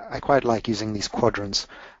I quite like using these quadrants.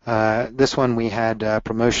 This one we had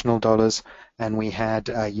promotional dollars, and we had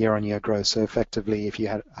year-on-year growth. So effectively, if you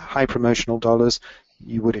had high promotional dollars,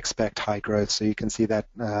 you would expect high growth. So you can see that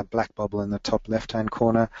black bubble in the top left-hand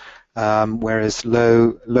corner, whereas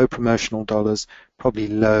low promotional dollars, probably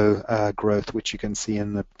low growth, which you can see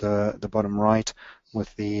in the bottom right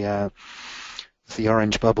with the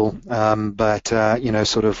orange bubble, but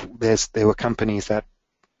sort of there were companies that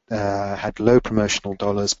had low promotional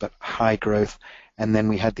dollars but high growth, and then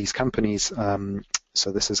we had these companies.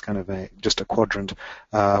 So this is kind of just a quadrant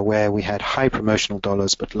where we had high promotional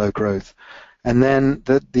dollars but low growth. And then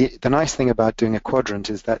the nice thing about doing a quadrant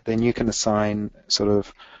is that then you can assign sort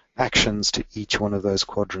of actions to each one of those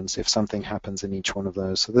quadrants if something happens in each one of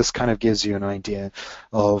those. So this kind of gives you an idea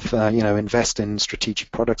of, invest in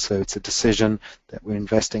strategic products. So it's a decision that we're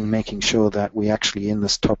investing, making sure that we actually in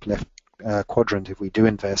this top left quadrant, if we do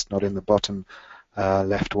invest, not in the bottom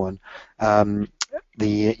left one.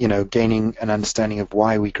 Gaining an understanding of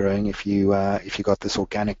why we're growing. If you got this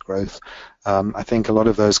organic growth, I think a lot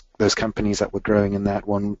of those companies that were growing in that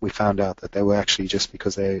one, we found out that they were actually just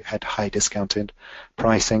because they had high discounted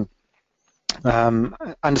pricing.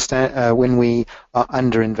 Understand when we are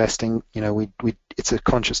under investing, it's a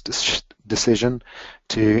conscious decision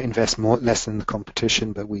to invest less than the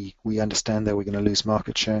competition, but we understand that we're going to lose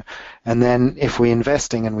market share. And then if we're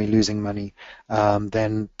investing and we're losing money,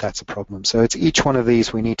 then that's a problem. So it's each one of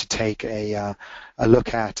these we need to take a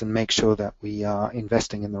look at and make sure that we are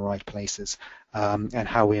investing in the right places, and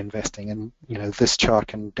how we're investing. And this chart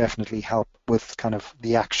can definitely help with kind of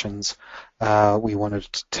the actions we wanted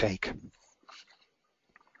to take.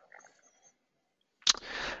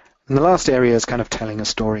 And the last area is kind of telling a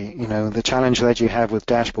story. The challenge that you have with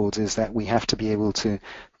dashboards is that we have to be able to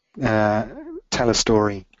tell a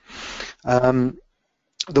story.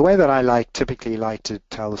 The way that I typically like to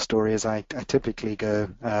tell the story is I typically go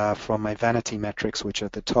from my vanity metrics, which are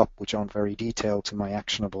at the top, which aren't very detailed, to my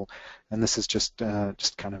actionable. And this is just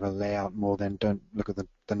kind of a layout more than, don't look at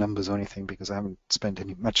the numbers or anything because I haven't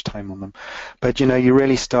spent much time on them. But you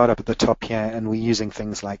really start up at the top here, and we're using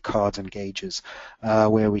things like cards and gauges,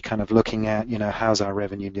 where we're kind of looking at how's our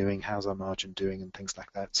revenue doing, how's our margin doing, and things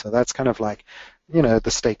like that. So that's kind of like the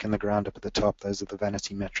stake in the ground up at the top. Those are the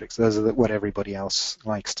vanity metrics. Those are what everybody else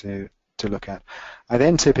likes to look at. I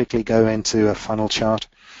then typically go into a funnel chart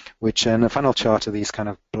which in a funnel chart are these kind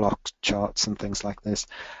of block charts and things like this.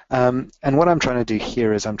 And what I'm trying to do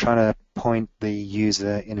here is I'm trying to point the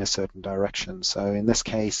user in a certain direction. So in this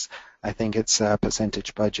case, I think it's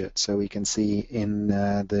percentage budget. So we can see in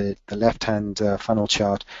the left-hand funnel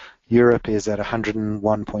chart, Europe is at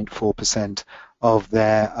 101.4% of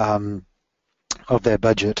their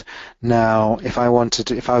budget. Now, if I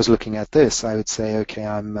was looking at this, I would say, okay,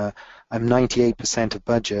 I'm 98% of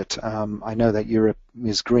budget. I know that Europe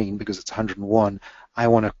is green because it's 101. I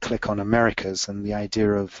want to click on Americas, and the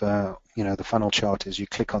idea of the funnel chart is you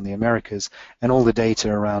click on the Americas, and all the data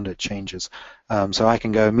around it changes. So I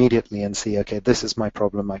can go immediately and see, okay, this is my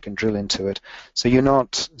problem. I can drill into it. So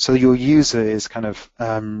your user is kind of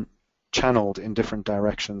channeled in different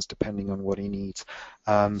directions depending on what he needs,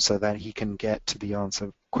 so that he can get to the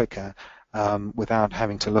answer quicker without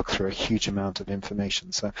having to look through a huge amount of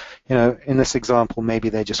information. So, in this example, maybe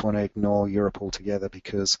they just want to ignore Europe altogether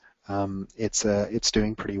because it's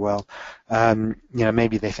doing pretty well.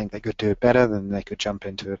 Maybe they think they could do it better, then they could jump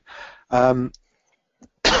into it.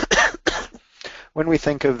 When we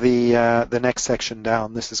think of the next section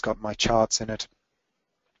down, this has got my charts in it.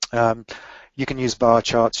 You can use bar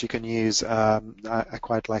charts. You can use, I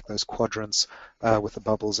quite like those quadrants with the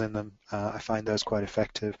bubbles in them. I find those quite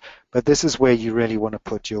effective. But this is where you really want to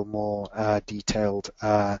put your more detailed,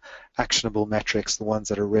 actionable metrics, the ones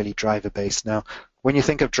that are really driver-based. Now, when you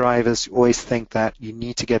think of drivers, you always think that you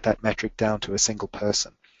need to get that metric down to a single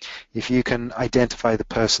person. If you can identify the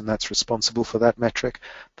person that's responsible for that metric,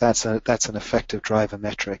 that's an effective driver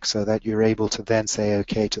metric, so that you're able to then say,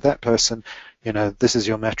 okay, to that person, this is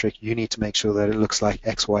your metric. You need to make sure that it looks like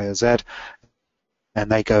X, Y, or Z,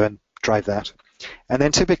 and they go and drive that. And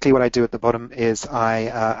then typically what I do at the bottom is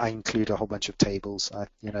I include a whole bunch of tables. I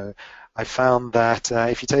found that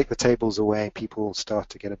if you take the tables away, people start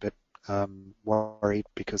to get a bit worried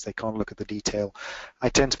because they can't look at the detail. I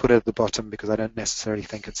tend to put it at the bottom because I don't necessarily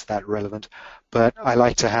think it's that relevant, but I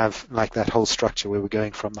like to have like that whole structure where we're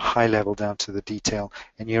going from the high level down to the detail,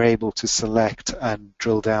 and you're able to select and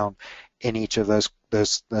drill down in each of those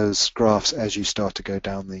graphs as you start to go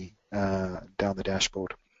down the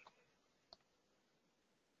dashboard.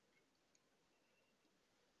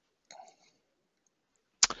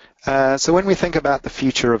 So when we think about the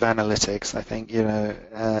future of analytics, I think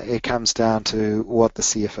it comes down to what the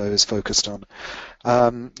CFO is focused on.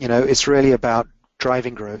 It's really about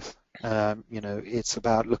driving growth. It's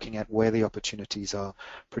about looking at where the opportunities are,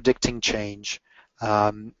 predicting change,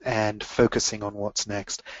 and focusing on what's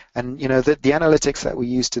next. And the analytics that we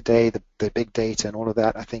use today, the big data and all of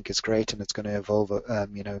that, I think is great, and it's going to evolve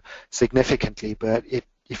significantly. But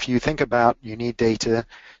if you think about, you need data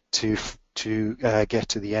to get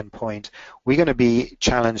to the end point, we're going to be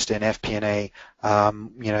challenged in FP&A,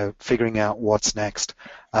 figuring out what's next.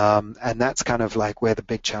 And that's kind of like where the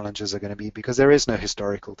big challenges are going to be, because there is no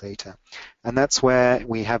historical data. And that's where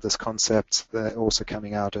we have this concept that also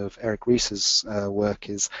coming out of Eric Ries's work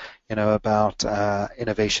is, about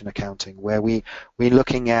innovation accounting, where we're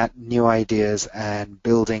looking at new ideas and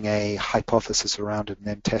building a hypothesis around it and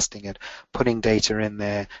then testing it, putting data in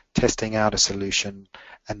there, testing out a solution,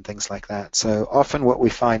 and things like that. So often what we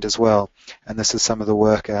find as well, and this is some of the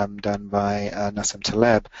work done by Nassim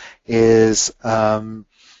Taleb, is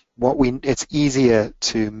it's easier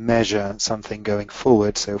to measure something going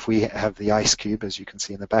forward. So if we have the ice cube, as you can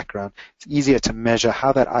see in the background, it's easier to measure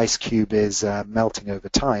how that ice cube is melting over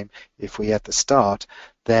time if we at the start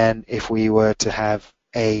than if we were to have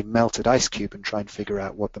a melted ice cube and try and figure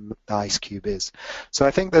out what the ice cube is. So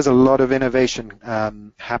I think there's a lot of innovation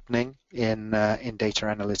happening in data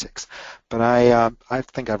analytics. But I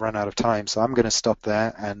think I've run out of time, so I'm going to stop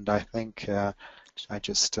there, and I think I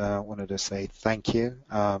just wanted to say thank you.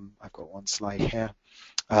 I've got one slide here.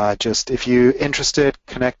 Just if you're interested,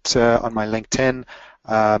 connect on my LinkedIn.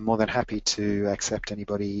 More than happy to accept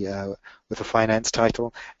anybody with a finance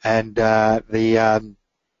title, and the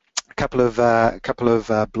couple of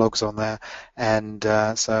blogs on there, and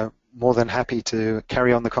so more than happy to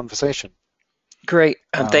carry on the conversation. Great.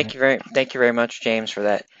 Thank you very much, James, for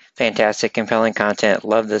that fantastic, compelling content.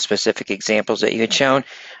 Love the specific examples that you had shown.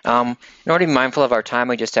 In order to be mindful of our time,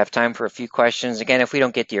 we just have time for a few questions. Again, if we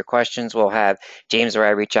don't get to your questions, we'll have James or I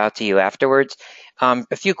reach out to you afterwards.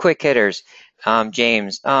 A few quick hitters.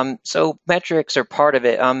 James, so metrics are part of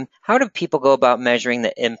it. How do people go about measuring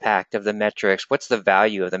the impact of the metrics? What's the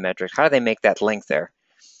value of the metrics? How do they make that link there?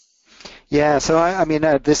 Yeah, so I mean,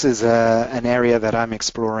 this is an area that I'm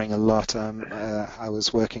exploring a lot. I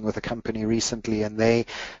was working with a company recently, and they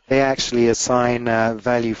actually assign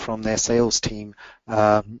value from their sales team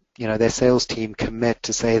their sales team commit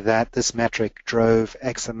to say that this metric drove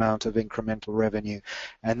X amount of incremental revenue,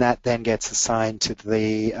 and that then gets assigned to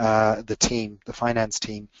the team, the finance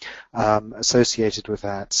team, associated with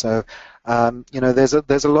that. So,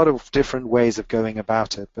 there's a lot of different ways of going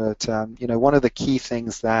about it, but one of the key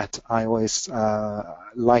things that I always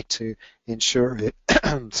like to ensure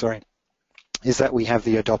sorry, is that we have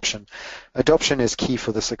the adoption. Adoption is key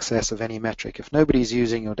for the success of any metric. If nobody's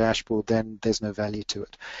using your dashboard, then there's no value to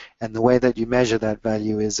it. And the way that you measure that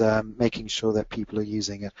value is making sure that people are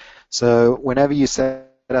using it. So whenever you set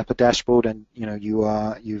up a dashboard and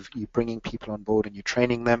you're bringing people on board and you're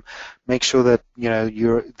training them, make sure that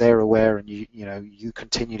they're aware, and you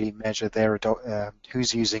continually measure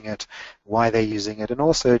who's using it, why they're using it, and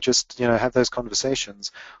also just have those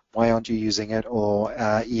conversations. Why aren't you using it? Or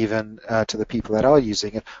even to the people that are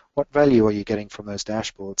using it, what value are you getting from those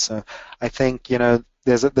dashboards? So I think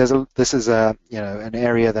this is an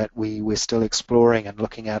area that we're still exploring and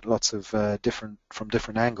looking at lots of from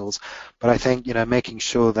different angles. But I think making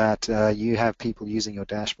sure that you have people using your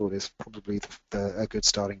dashboard is probably a good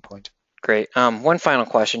starting point. Great. One final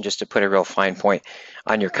question, just to put a real fine point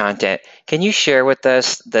on your content. Can you share with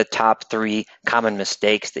us the top 3 common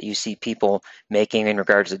mistakes that you see people making in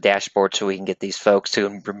regards to dashboards, so we can get these folks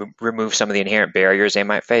to remove some of the inherent barriers they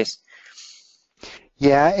might face?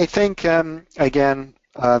 Yeah, I think, again,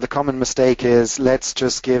 the common mistake is let's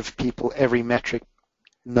just give people every metric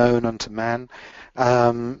known unto man.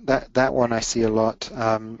 That one I see a lot,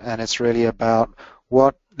 and it's really about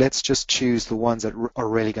let's just choose the ones that are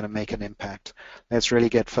really going to make an impact. Let's really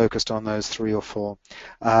get focused on those 3 or 4.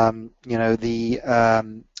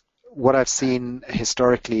 What I've seen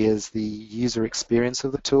historically is the user experience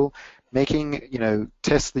of the tool.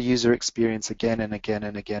 Test the user experience again and again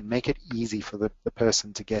and again. Make it easy for the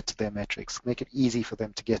person to get to their metrics. Make it easy for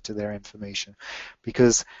them to get to their information.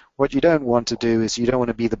 Because what you don't want to do is you don't want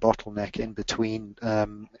to be the bottleneck in between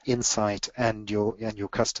Insight and your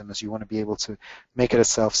customers. You want to be able to make it a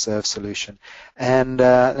self-serve solution. And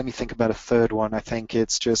let me think about a third one. I think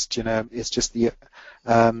it's just the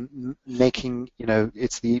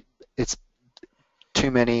it's too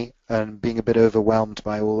many and being a bit overwhelmed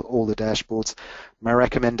by all the dashboards. My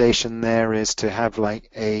recommendation there is to have like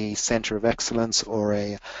a center of excellence or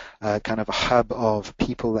a kind of a hub of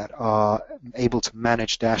people that are able to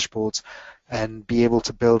manage dashboards and be able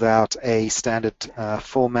to build out a standard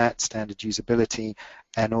format, standard usability,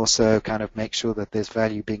 and also kind of make sure that there's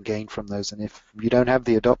value being gained from those. And if you don't have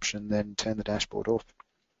the adoption, then turn the dashboard off.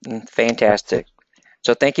 Fantastic.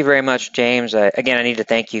 So thank you very much, James. Again, I need to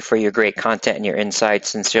thank you for your great content and your insights.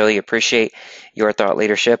 Sincerely appreciate your thought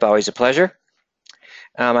leadership. Always a pleasure.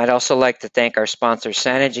 I'd also like to thank our sponsor,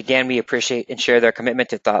 Sentage. Again, we appreciate and share their commitment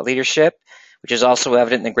to thought leadership, which is also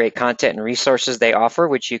evident in the great content and resources they offer,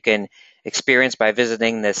 which you can experience by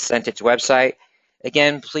visiting the Sentage website.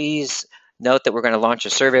 Again, please note that we're going to launch a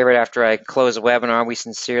survey right after I close the webinar. We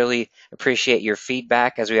sincerely appreciate your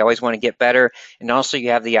feedback, as we always want to get better. And also, you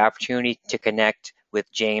have the opportunity to connect with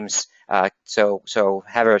James. So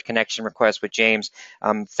have a connection request with James.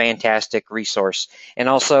 Fantastic resource. And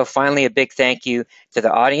also, finally, a big thank you to the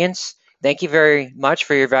audience. Thank you very much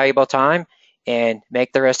for your valuable time, and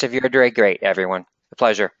make the rest of your day great, everyone. A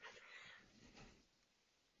pleasure.